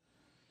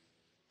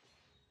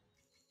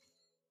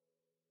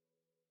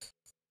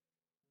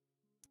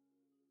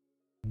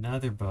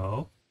 Another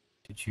bow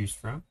to choose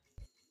from.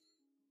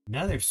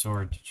 Another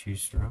sword to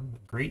choose from.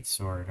 A great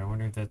sword. I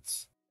wonder if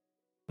that's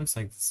Looks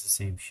like it's the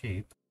same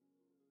shape.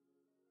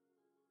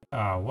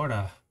 Ah, what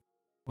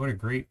a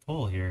great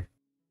pull here.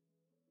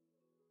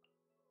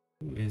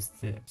 Who is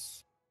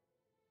this?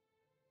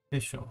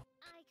 Official.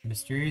 I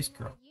Mysterious created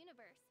girl. our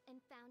universe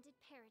and founded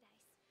paradise.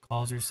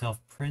 Calls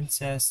herself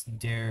Princess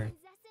der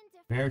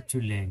Prinzessin der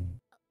Vertuling.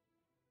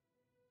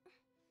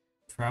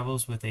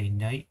 Travels with a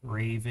night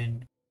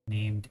raven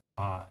named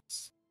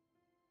Oz.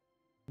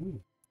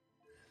 Ooh.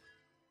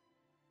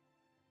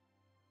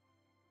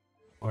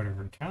 What are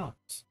her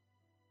talents?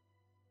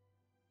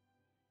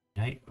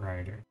 Night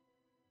Rider.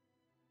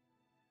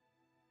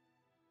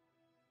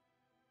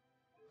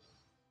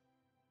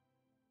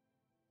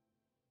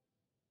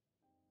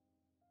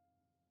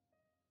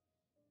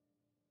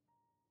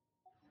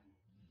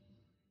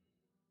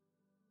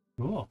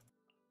 Cool.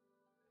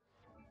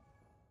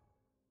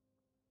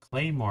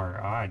 Claymore.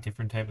 Ah,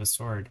 different type of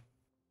sword.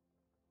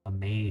 A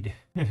maid.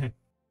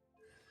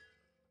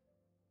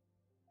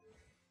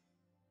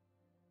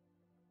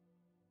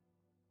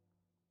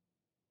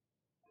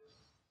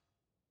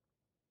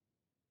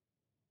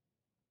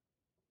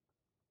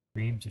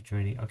 Dreams of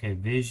joining. Okay,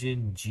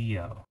 Vision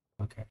Geo.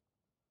 Okay.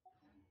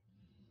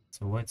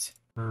 So what's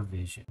her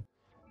vision?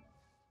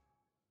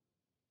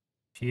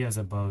 She has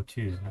a bow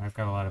too. I've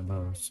got a lot of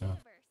bows, so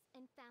universe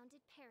and founded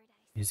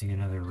paradise. using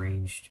another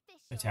ranged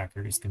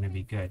attacker is going to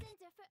be good.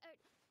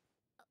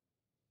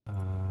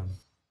 Um,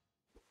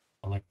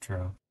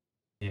 Electro.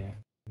 Yeah,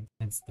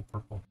 hence the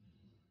purple.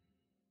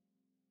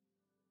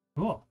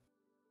 Cool.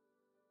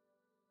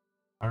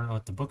 I don't know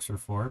what the books are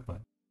for,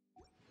 but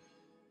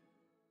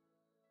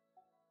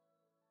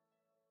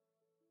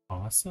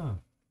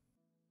awesome.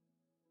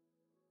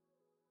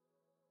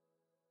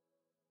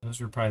 Those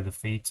were probably the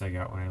fates I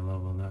got when I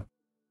leveled up.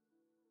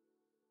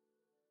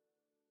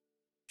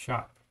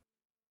 Shop.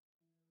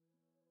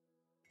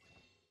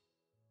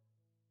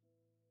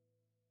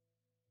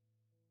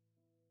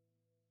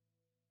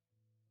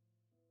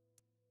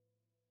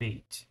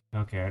 Fate.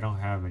 Okay, I don't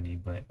have any,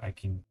 but I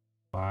can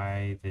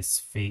buy this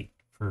fate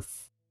for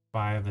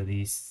 5 of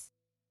these,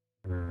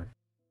 or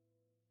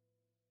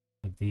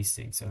of these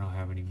things I don't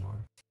have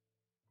anymore.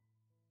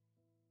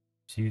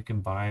 So you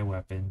can buy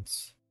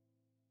weapons.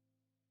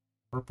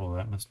 Purple,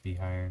 that must be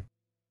higher.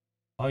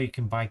 Oh, you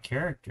can buy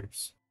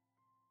characters.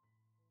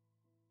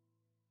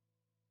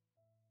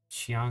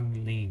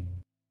 Xiangling.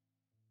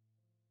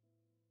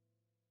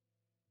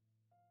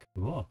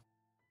 Cool.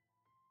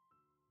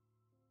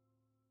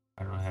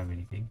 I don't have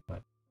anything,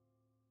 but...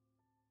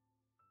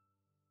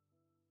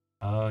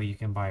 Oh, you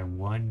can buy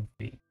 1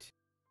 fate.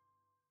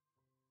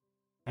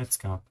 That's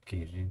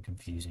complicated and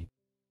confusing.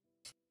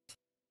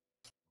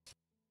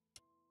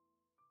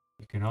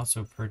 You can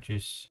also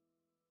purchase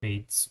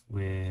fates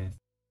with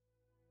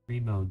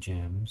Primo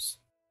gems,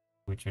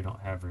 which I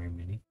don't have very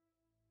many.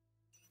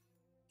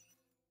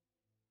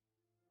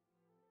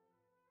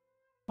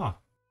 Huh.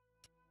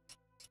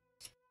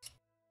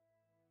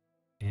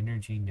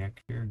 Energy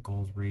Nectar,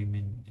 Gold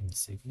Raymond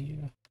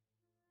Insignia.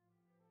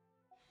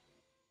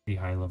 The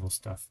high level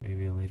stuff.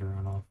 Maybe later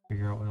on I'll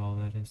figure out what all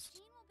that is.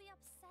 Jean will be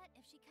upset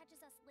if she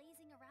catches us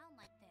lazing around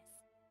like this.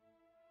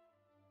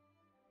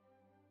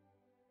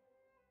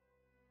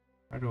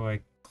 How do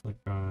I click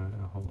on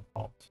a hold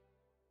Alt?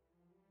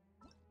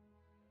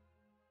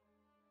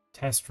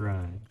 Test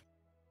run.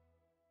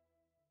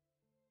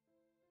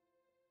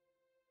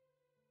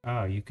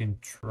 Oh, you can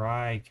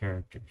try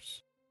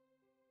characters.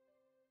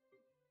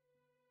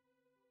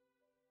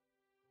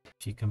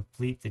 If you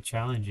complete the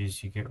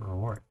challenges, you get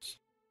rewards.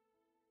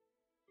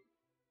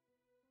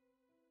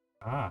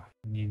 Ah,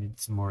 needed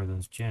some more of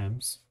those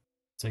gems.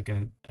 It's like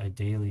a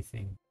daily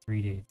thing,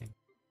 3-day thing.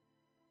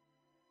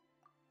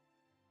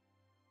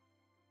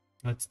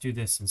 Let's do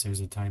this since there's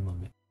a time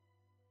limit.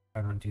 If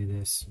I don't do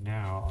this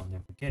now, I'll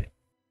never get it.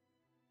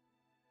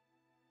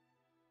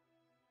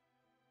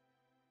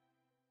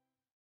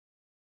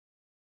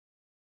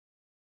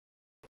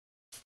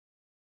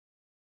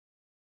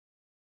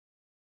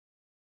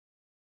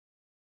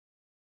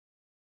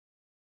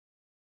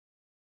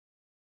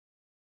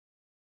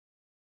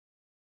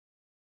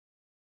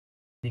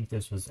 I think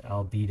this was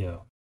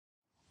Albedo.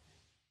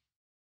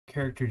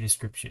 Character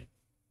description.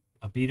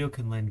 Albedo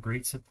can lend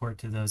great support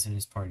to those in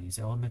his parties.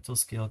 Elemental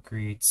skill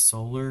creates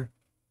solar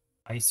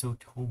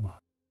isotoma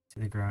to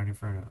the ground in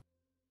front of him.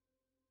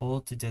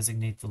 Hold to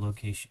designate the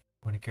location.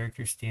 When a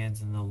character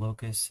stands in the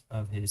locus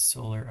of his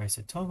solar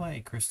isotoma,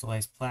 a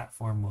crystallized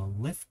platform will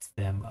lift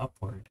them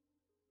upward.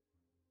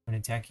 When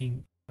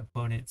attacking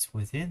opponents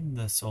within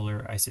the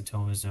solar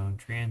isotoma zone,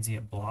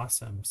 transient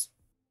blossoms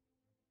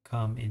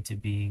come into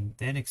being,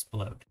 then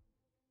explode,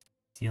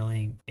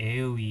 dealing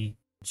AoE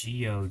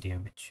Geo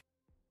damage.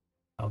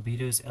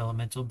 Albedo's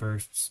elemental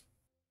bursts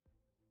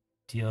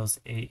deals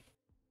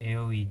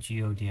AoE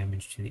Geo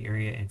damage to the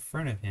area in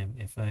front of him.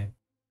 If a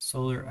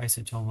solar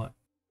isotoma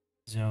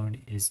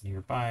zone is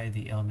nearby,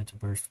 the elemental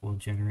burst will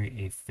generate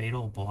a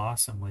fatal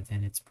blossom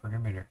within its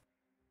perimeter.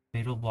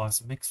 Fatal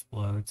blossom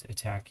explodes,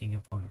 attacking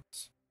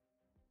opponents.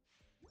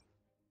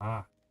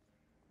 Ah,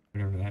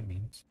 whatever that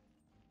means.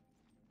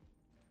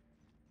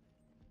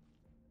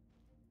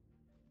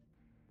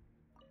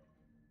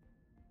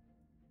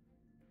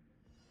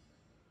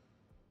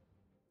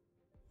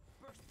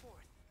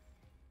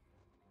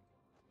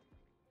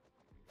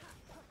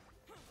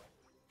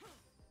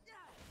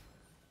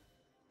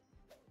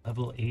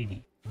 Level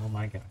 80. Oh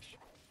my gosh.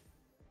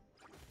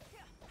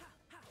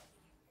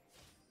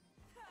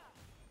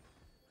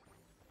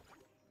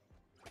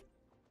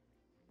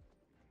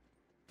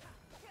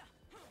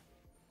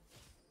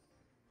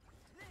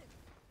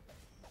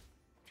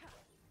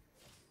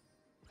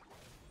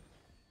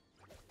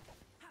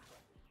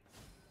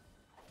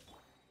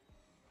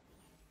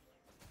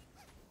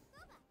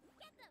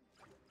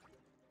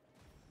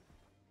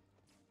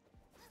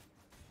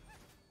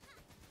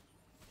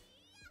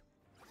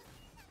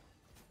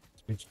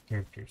 Switch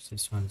characters.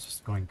 This one's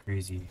just going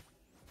crazy,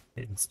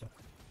 hitting stuff.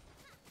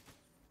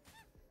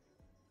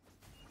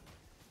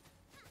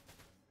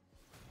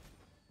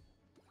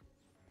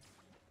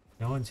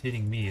 No one's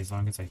hitting me as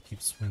long as I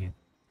keep swinging.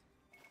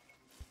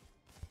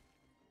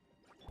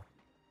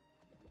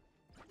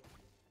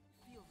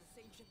 Feel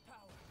this ancient power.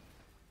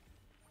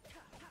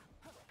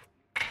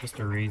 Just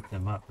to raise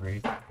them up,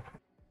 right?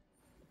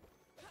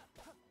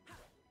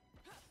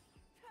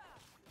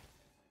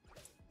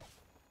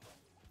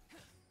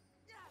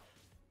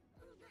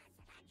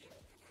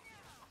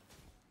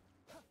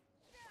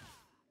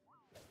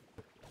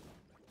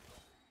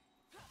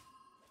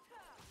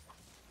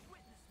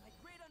 Witness my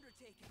great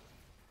undertaking.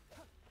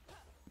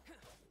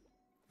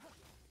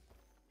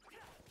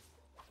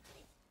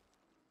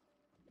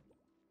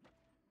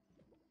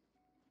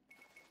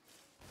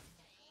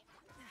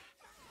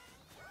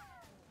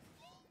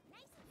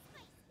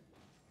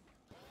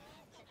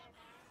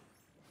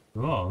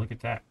 Whoa, look at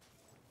that.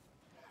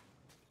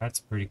 That's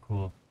a pretty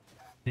cool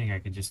thing. I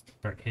could just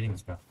start hitting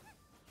stuff.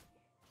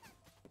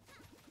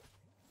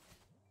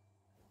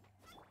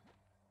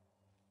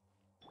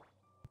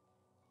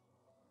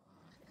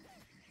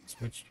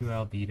 Switch to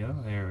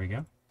albedo. There we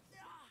go.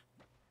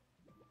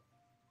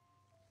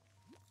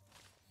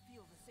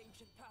 Feel this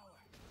ancient power.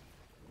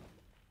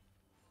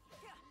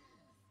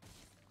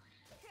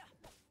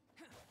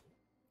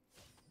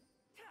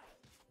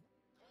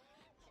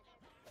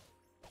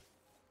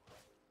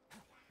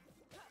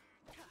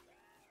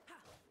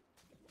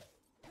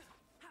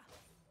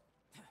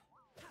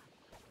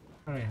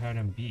 I thought I had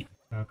him beat.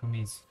 How come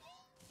he's...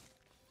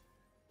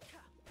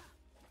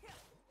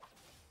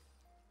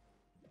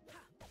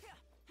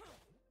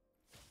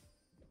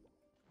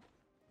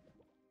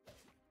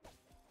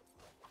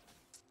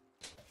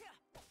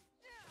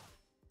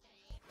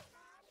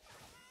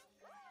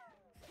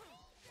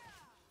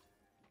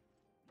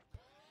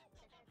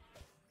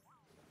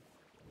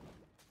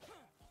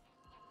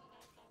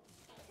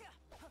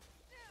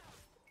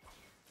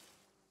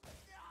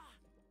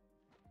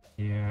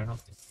 Yeah, I don't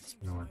think it's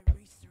gonna work. My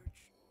research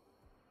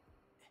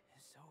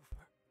is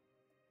over.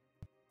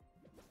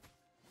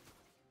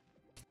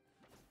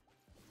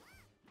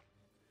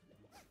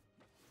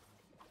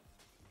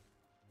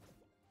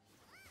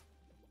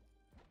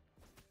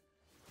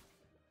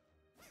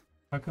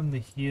 How come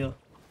the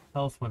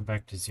health went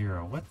back to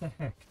 0? What the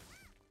heck?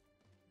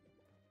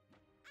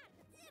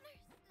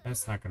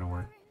 That's not gonna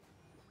work.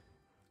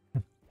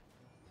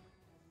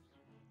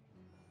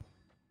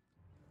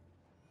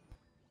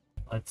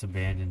 Let's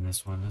abandon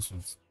this one. This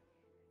one's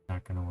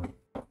not gonna work.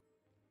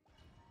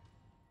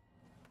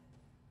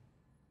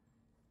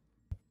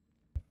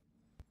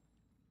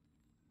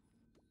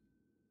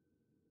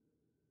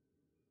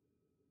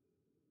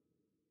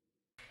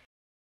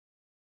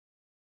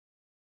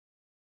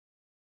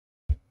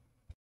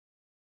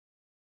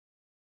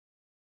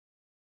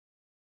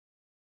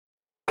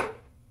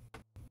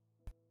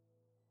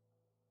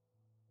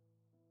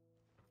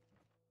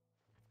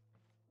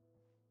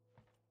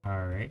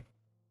 Alright.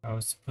 I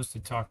was supposed to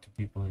talk to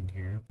people in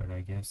here, but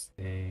I guess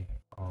they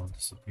all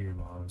disappeared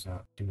while I was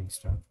out doing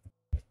stuff.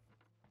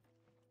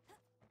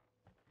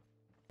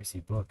 I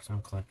see books.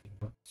 I'm collecting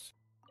books.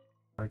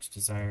 Heart's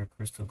Desire,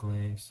 Crystal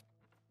Glaze,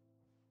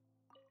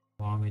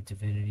 Along with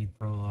Divinity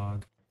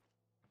Prologue.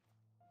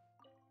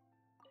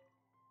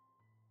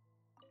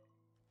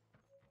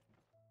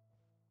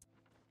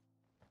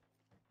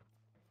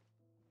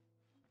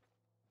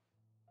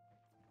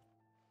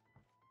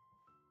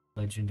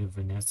 Legend of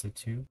Vanessa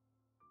 2.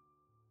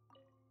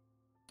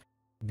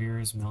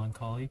 Vera's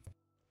Melancholy.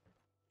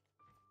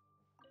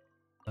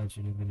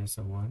 Legend of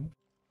Vanessa 1.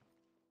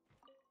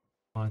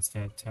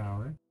 Mondstadt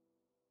Tower.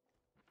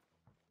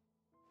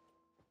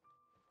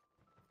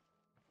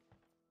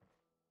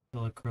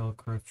 Acrylic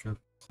Curvature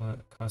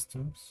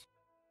Customs.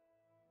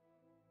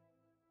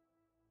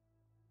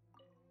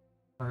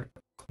 Art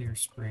of Clear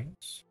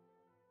Springs.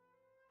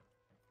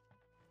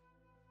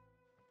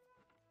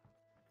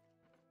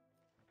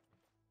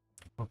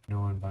 Hope no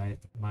one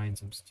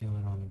minds I'm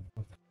stealing on the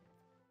book.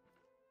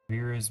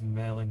 Vera's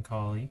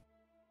Melancholy.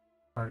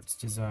 Heart's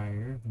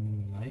Desire.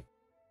 Moonlight.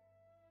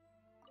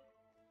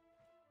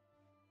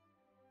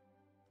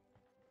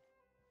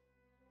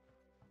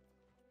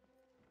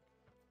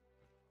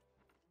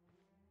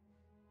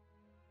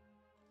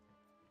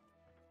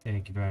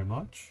 Thank you very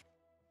much.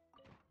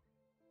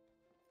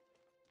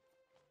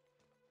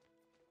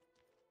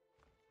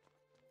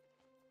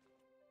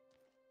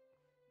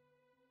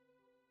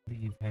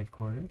 Leave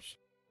headquarters.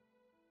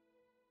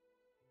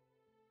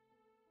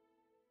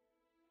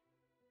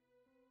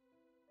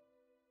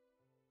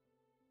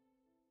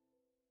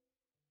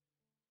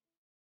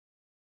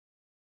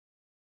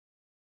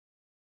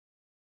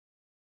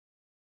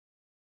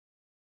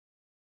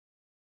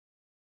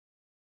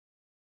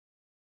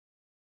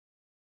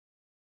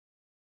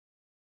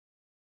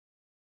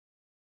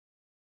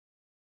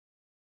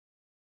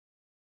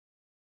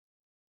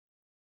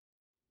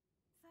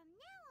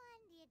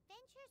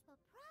 adventures will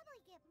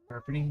probably get more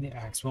Sharpening the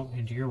axe won't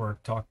hinder your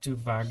work. Talk to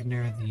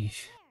Wagner the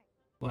scared.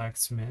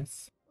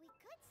 blacksmith. We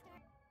could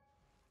start.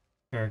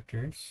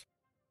 Characters.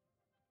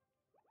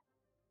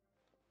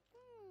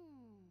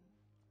 Hmm.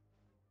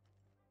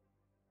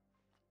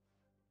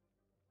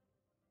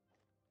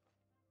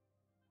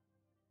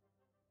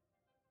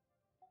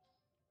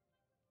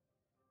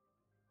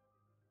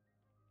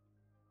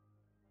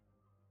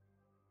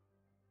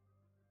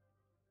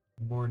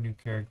 More new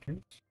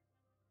characters.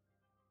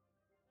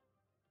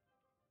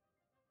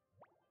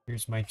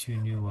 Here's my 2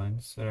 new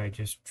ones that I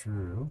just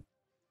drew.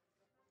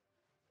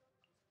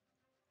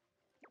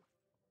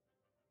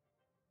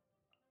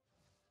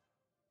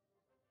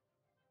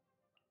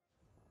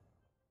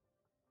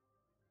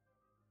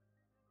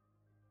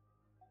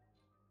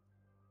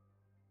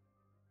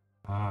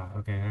 Ah,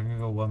 okay, I'm gonna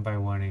go one by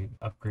one and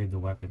upgrade the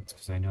weapons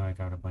because I know I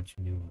got a bunch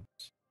of new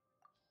ones.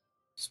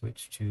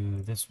 Switch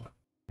to this one.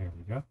 There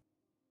we go.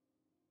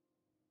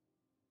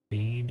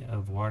 Bane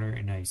of Water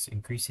and Ice.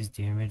 Increases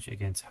damage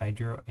against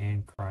Hydro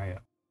and Cryo.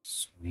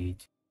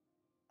 Sweet.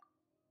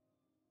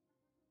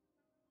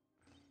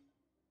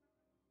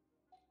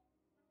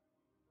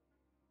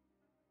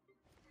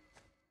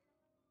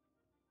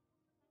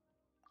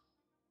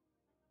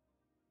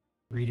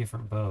 Three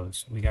different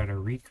bows. We got a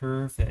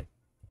recurve that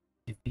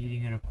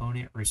defeating an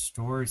opponent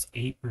restores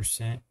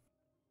 8%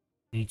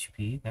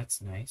 HP.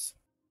 That's nice.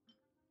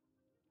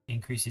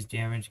 Increases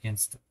damage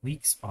against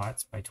weak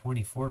spots by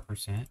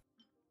 24%.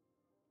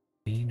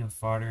 Bane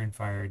of Water and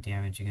Fire,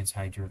 damage against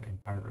Hydro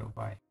and Pyro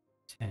by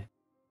 10.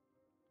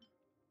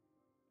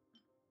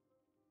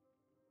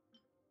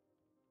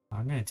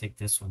 I'm going to take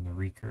this one, the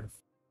recurve.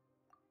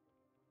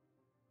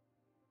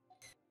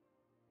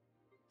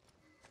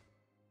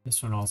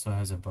 This one also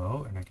has a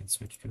bow, and I can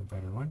switch to a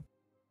better one.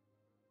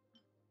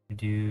 I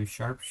do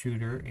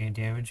Sharpshooter and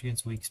damage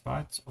against weak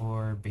spots,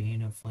 or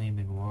Bane of Flame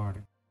and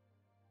Water.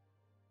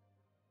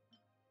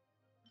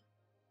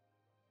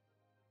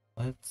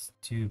 Let's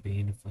do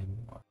Bane of Flame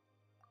and Water.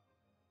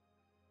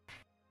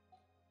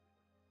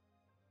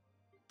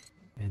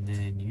 And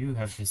then you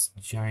have this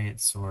giant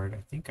sword.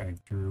 I think I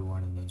drew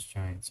one of those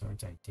giant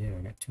swords. I did.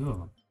 I got 2 of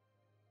them.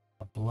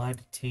 A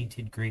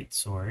blood-tainted great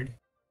sword.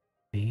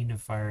 Bane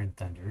of Fire and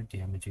Thunder.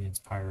 Damage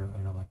against Pyro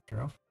and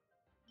Electro.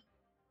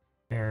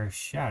 Bear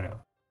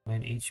Shadow.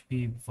 When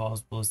HP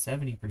falls below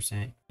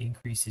 70%,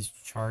 increases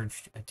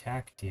charged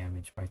attack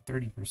damage by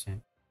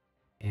 30%,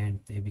 and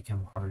they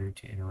become harder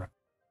to interrupt.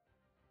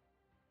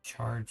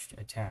 Charged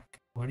attack.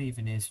 What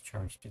even is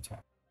charged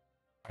attack?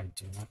 I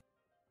do not.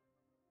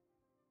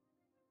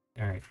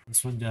 Alright,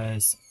 this one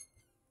does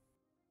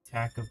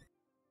attack of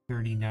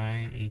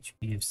 39,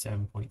 HP of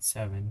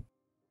 7.7.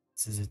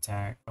 This is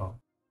attack,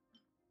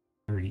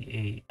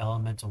 38.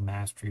 Elemental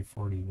Mastery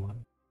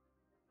 41.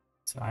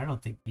 So I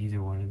don't think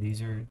either one of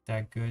these are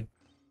that good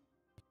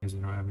because I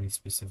don't have any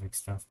specific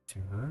stuff to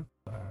her,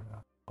 but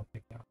I'll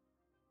pick that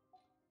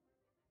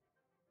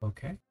one.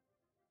 Okay.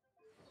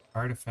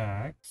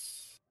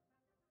 Artifacts.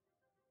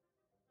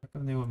 How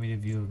come they want me to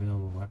view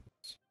available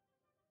weapons?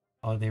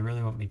 Oh, they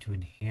really want me to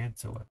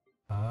enhance a weapon.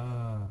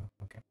 Oh,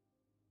 okay.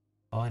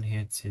 I'll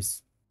enhance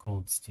his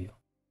cold steel.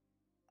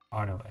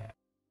 Auto add.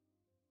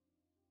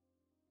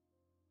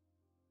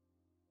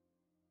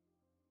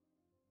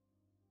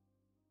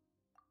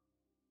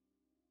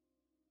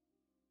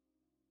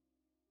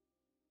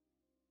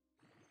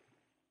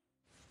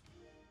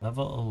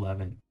 Level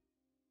 11.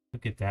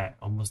 Look at that.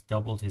 Almost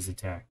doubled his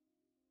attack.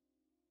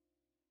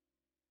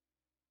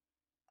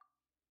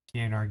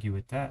 Can't argue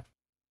with that.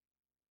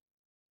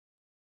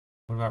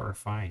 What about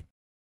refine?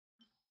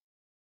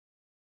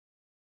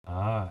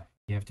 Ah,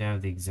 you have to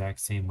have the exact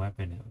same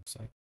weapon, it looks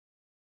like.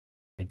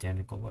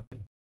 Identical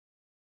weapon.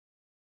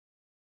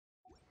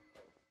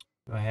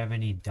 Do I have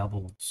any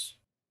doubles?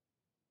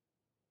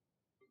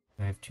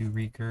 Do I have 2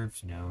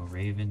 recurves? No.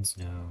 Ravens?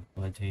 No.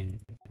 Blood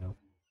tainted? Nope.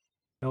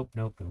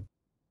 Nope.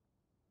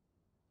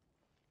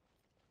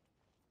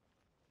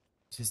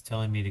 This is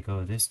telling me to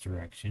go this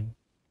direction.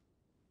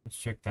 Let's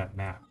check that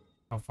map.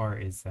 How far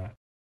is that?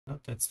 Oh,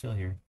 that's still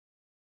here.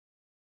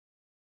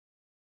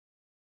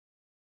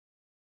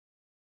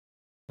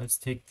 Let's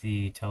take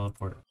the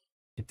teleport.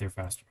 Get there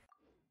faster.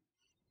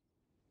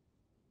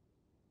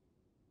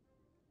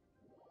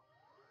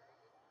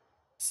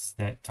 This is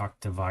that talk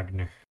to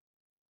Wagner.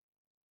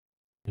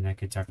 And I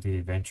could talk to the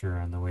adventurer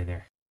on the way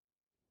there.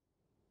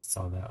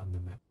 Saw that on the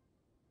map.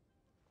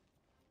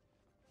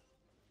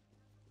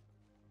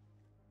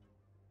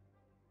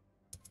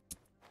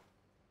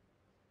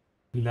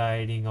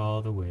 Gliding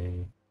all the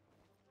way.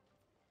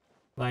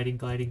 Gliding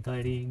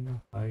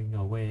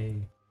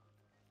away.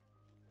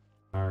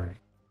 Alright.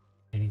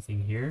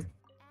 Anything here?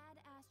 Add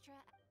Astra.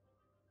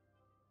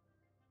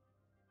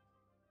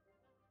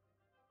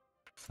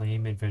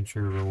 Flame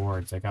Adventure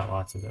rewards. I got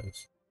lots of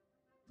those.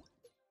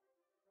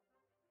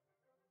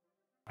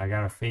 I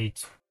got a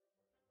Fate.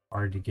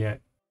 Hard to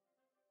get.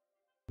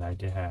 Glad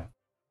to have.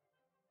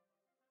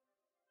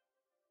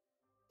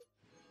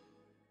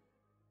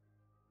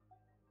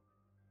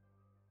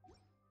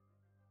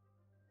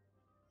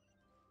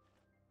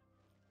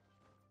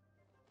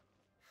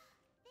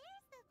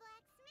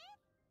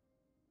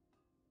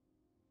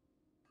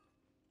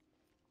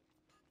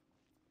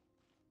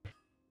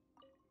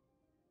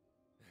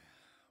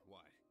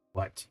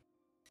 What?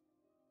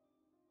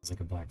 It's like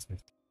a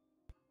blacksmith.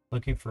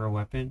 Looking for a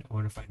weapon? I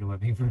want to find a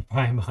weapon for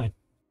Paimon.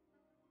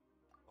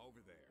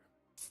 Over there.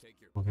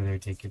 Take your Over there,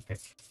 take your pick.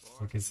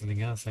 Look at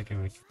something else I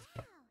can make.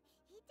 Wow,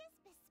 he does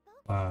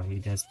bespoke. Wow, he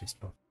does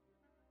bespoke.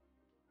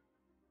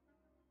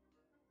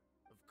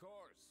 Of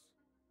course.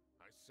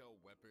 I sell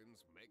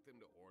weapons, make them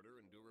to order,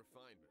 and do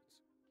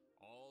refinements.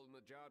 All in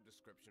the job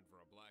description for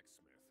a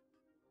blacksmith.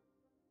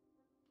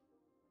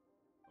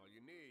 All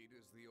you need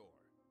is the ore.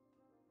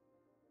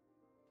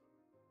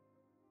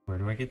 Where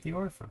do I get the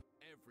ore from?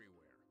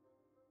 Everywhere.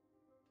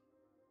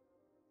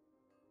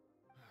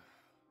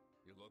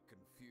 You look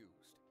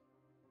confused.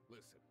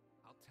 Listen,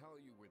 I'll tell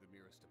you where the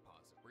nearest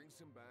deposit. Bring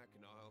some back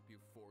and I'll help you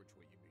forge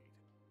what you need.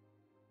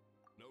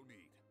 No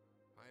need.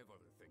 I have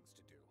other things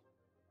to do.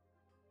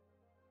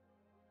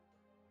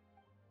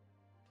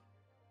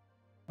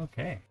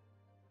 Okay.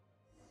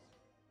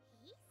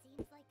 He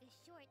seems like a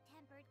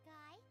short-tempered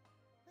guy.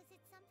 Was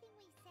it something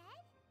we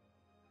said?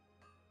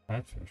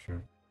 That's for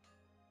sure.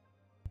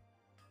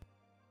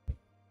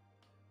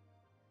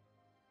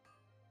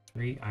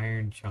 3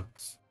 iron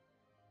chunks.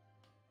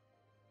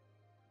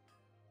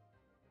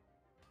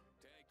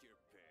 Take your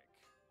pick.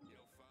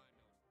 You'll find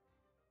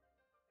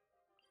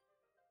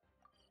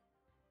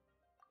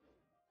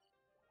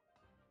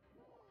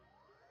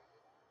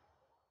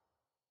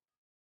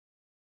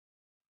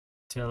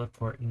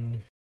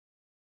Teleporting.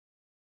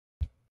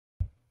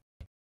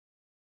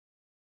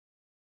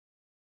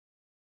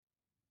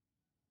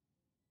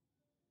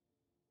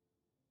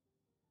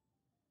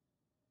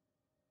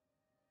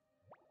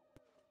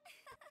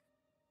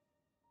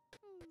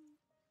 Hmm.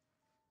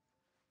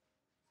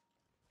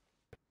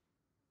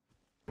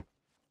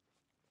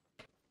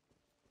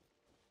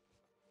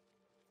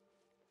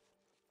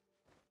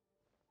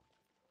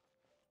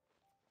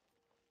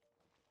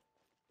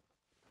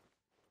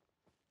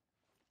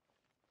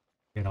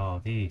 Get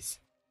all these.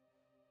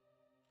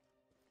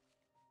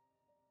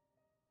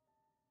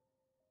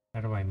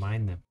 How do I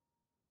mine them?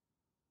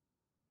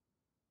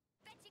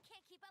 Bet you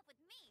can't keep up with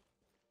me.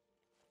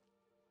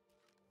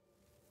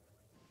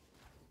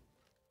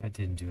 That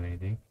didn't do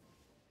anything.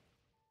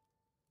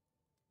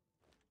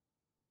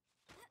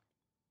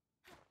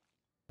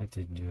 That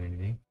didn't do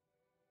anything.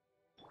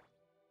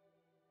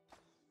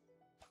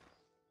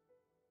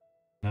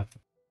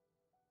 Nothing.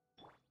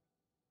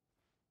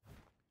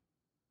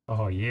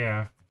 Oh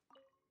yeah.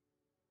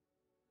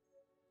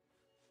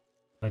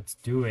 Let's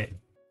do it.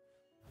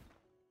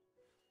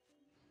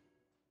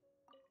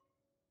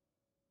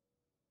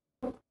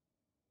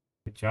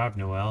 Good job,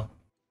 Noelle.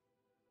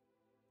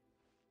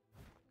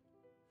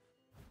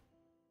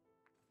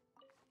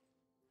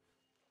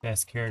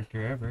 Best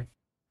character ever.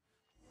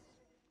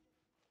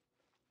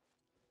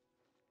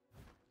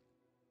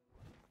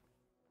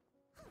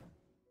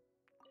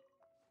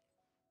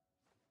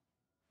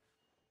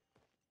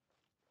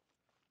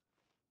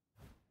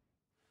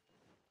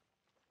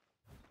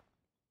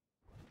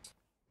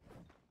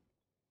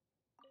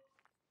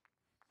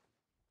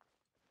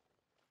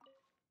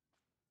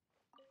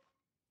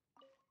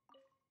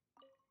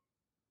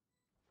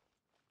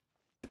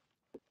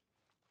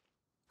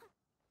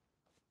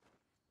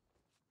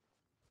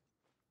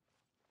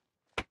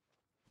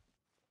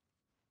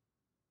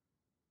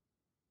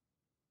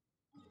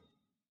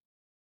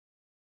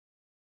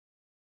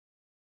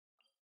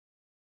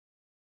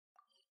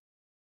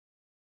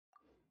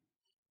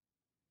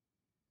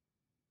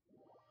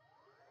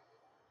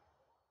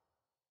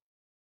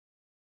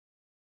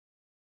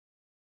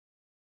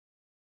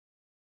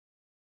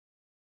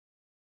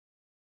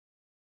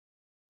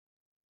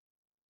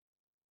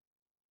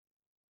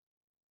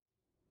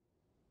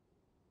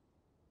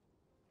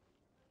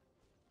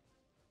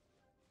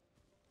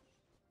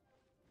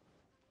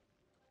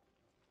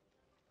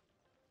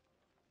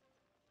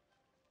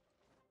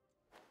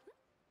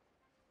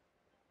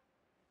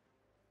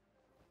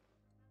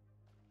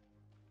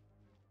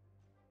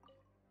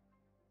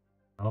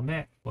 Well,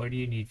 Matt, what do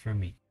you need from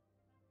me?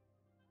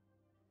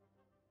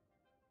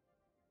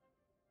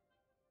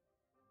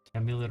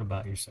 Tell me a little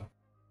about yourself.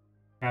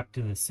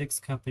 Captain of the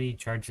 6th Company,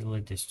 charge of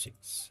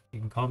logistics. You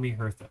can call me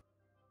Hertha.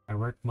 My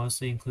work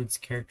mostly includes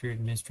character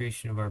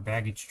administration of our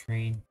baggage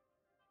train,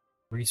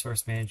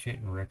 resource management,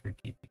 and record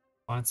keeping.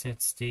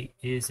 Mondstadt's state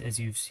is as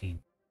you've seen,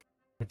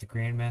 with the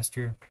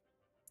Grandmaster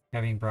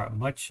having brought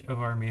much of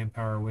our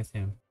manpower with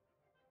him.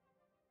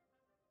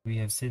 We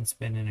have since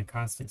been in a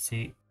constant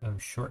state of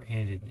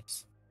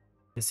shorthandedness.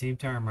 At the same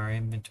time, our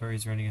inventory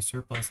is running a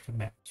surplus to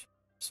match,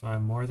 so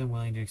I'm more than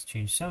willing to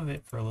exchange some of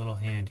it for a little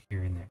hand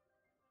here and there.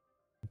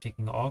 I'm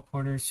taking all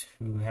comers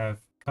who have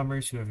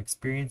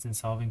experience in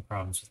solving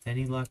problems. With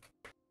any luck,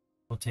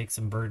 we'll take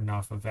some burden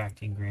off of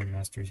acting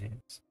Grandmaster's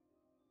hands.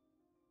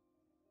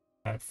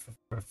 But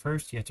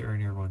first, you have to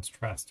earn everyone's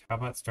trust. How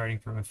about starting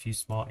from a few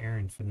small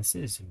errands for the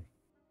citizenry?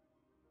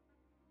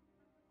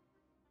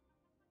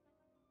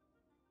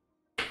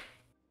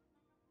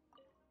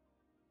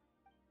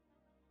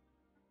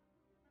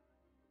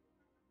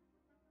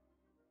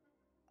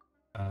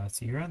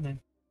 See you around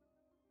then.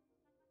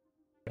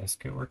 Best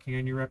get working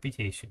on your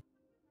reputation.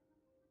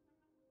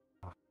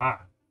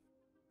 Aha.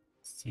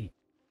 See.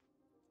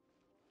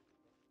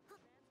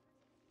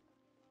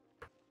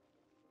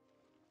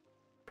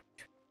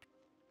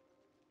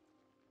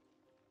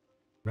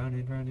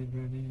 Running, running,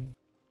 running.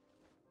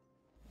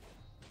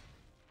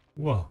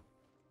 Whoa.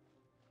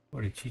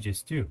 What did she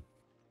just do?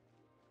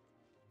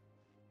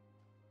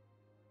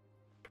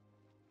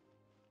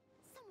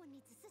 Someone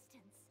needs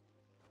assistance.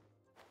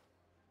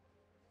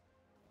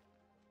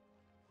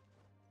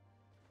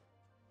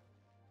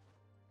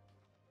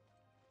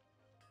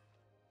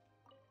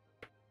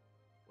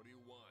 What do you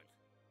want?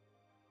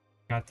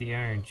 Got the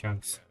iron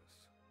chunks.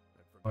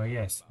 Oh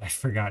yes, I'd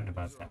forgotten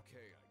about that. Okay,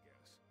 I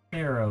guess.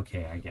 They're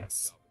okay, I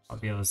guess. I'll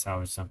be able to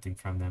salvage something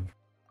from them.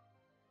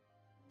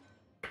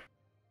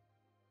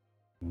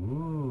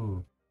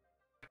 Ooh.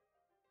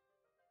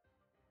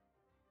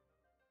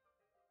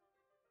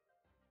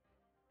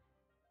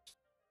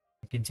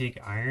 I can take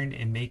iron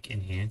and make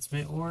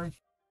enhancement ore?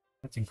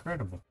 That's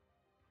incredible.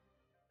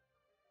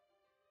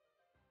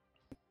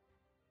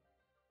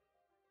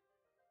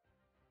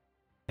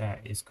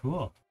 That is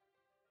cool.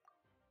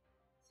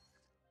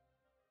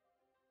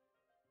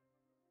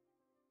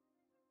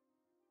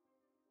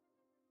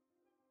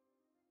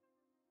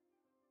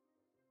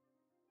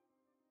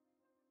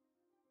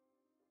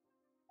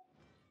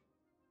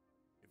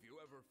 If you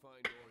ever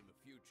find ore in the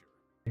future,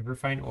 Ever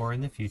find ore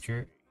in the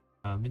future,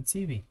 come and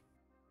see me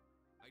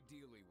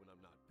ideally when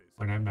I'm not busy.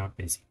 when I'm not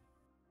busy.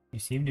 You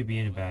seem to be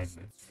in a bad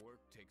mood. Mindset's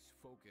work takes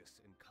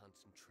focus and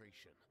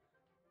concentration.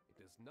 It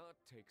does not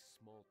take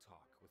small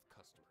talk with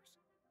customers.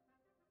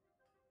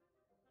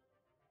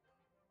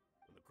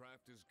 When the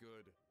craft is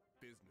good,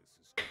 business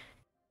is good.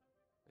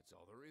 That's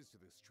all there is to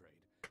this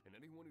trade, and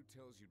anyone who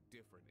tells you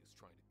different is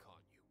trying to con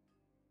you.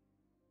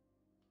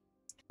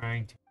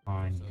 Trying to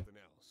find you. Something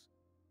else.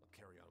 I'll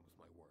carry on with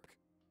my work.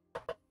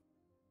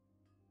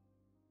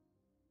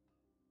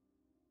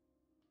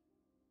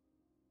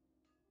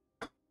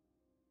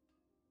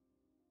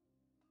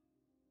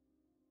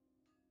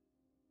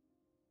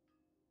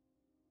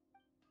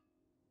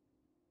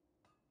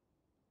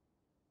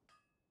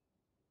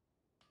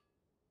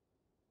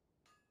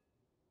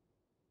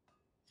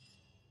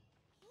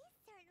 He's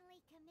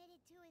certainly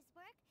committed to his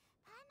work.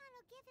 Paimon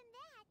will give him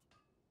that.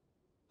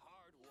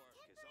 Hard His work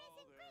is temper all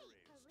isn't there great,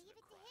 is but to leave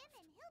the it to him craft.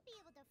 and he'll be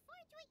able to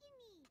forge what you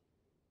need.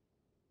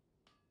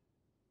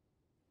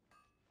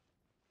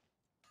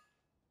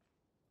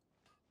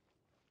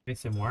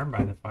 Nice and warm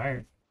by the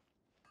fire.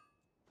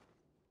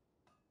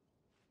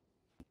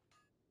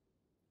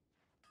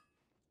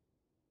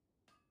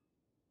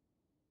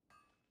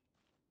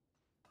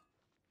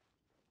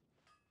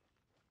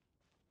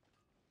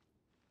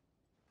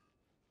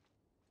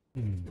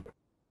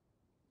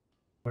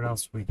 What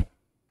else we got?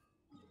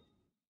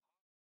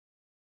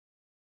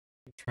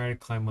 Try to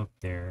climb up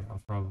there.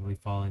 I'll probably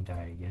fall and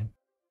die again.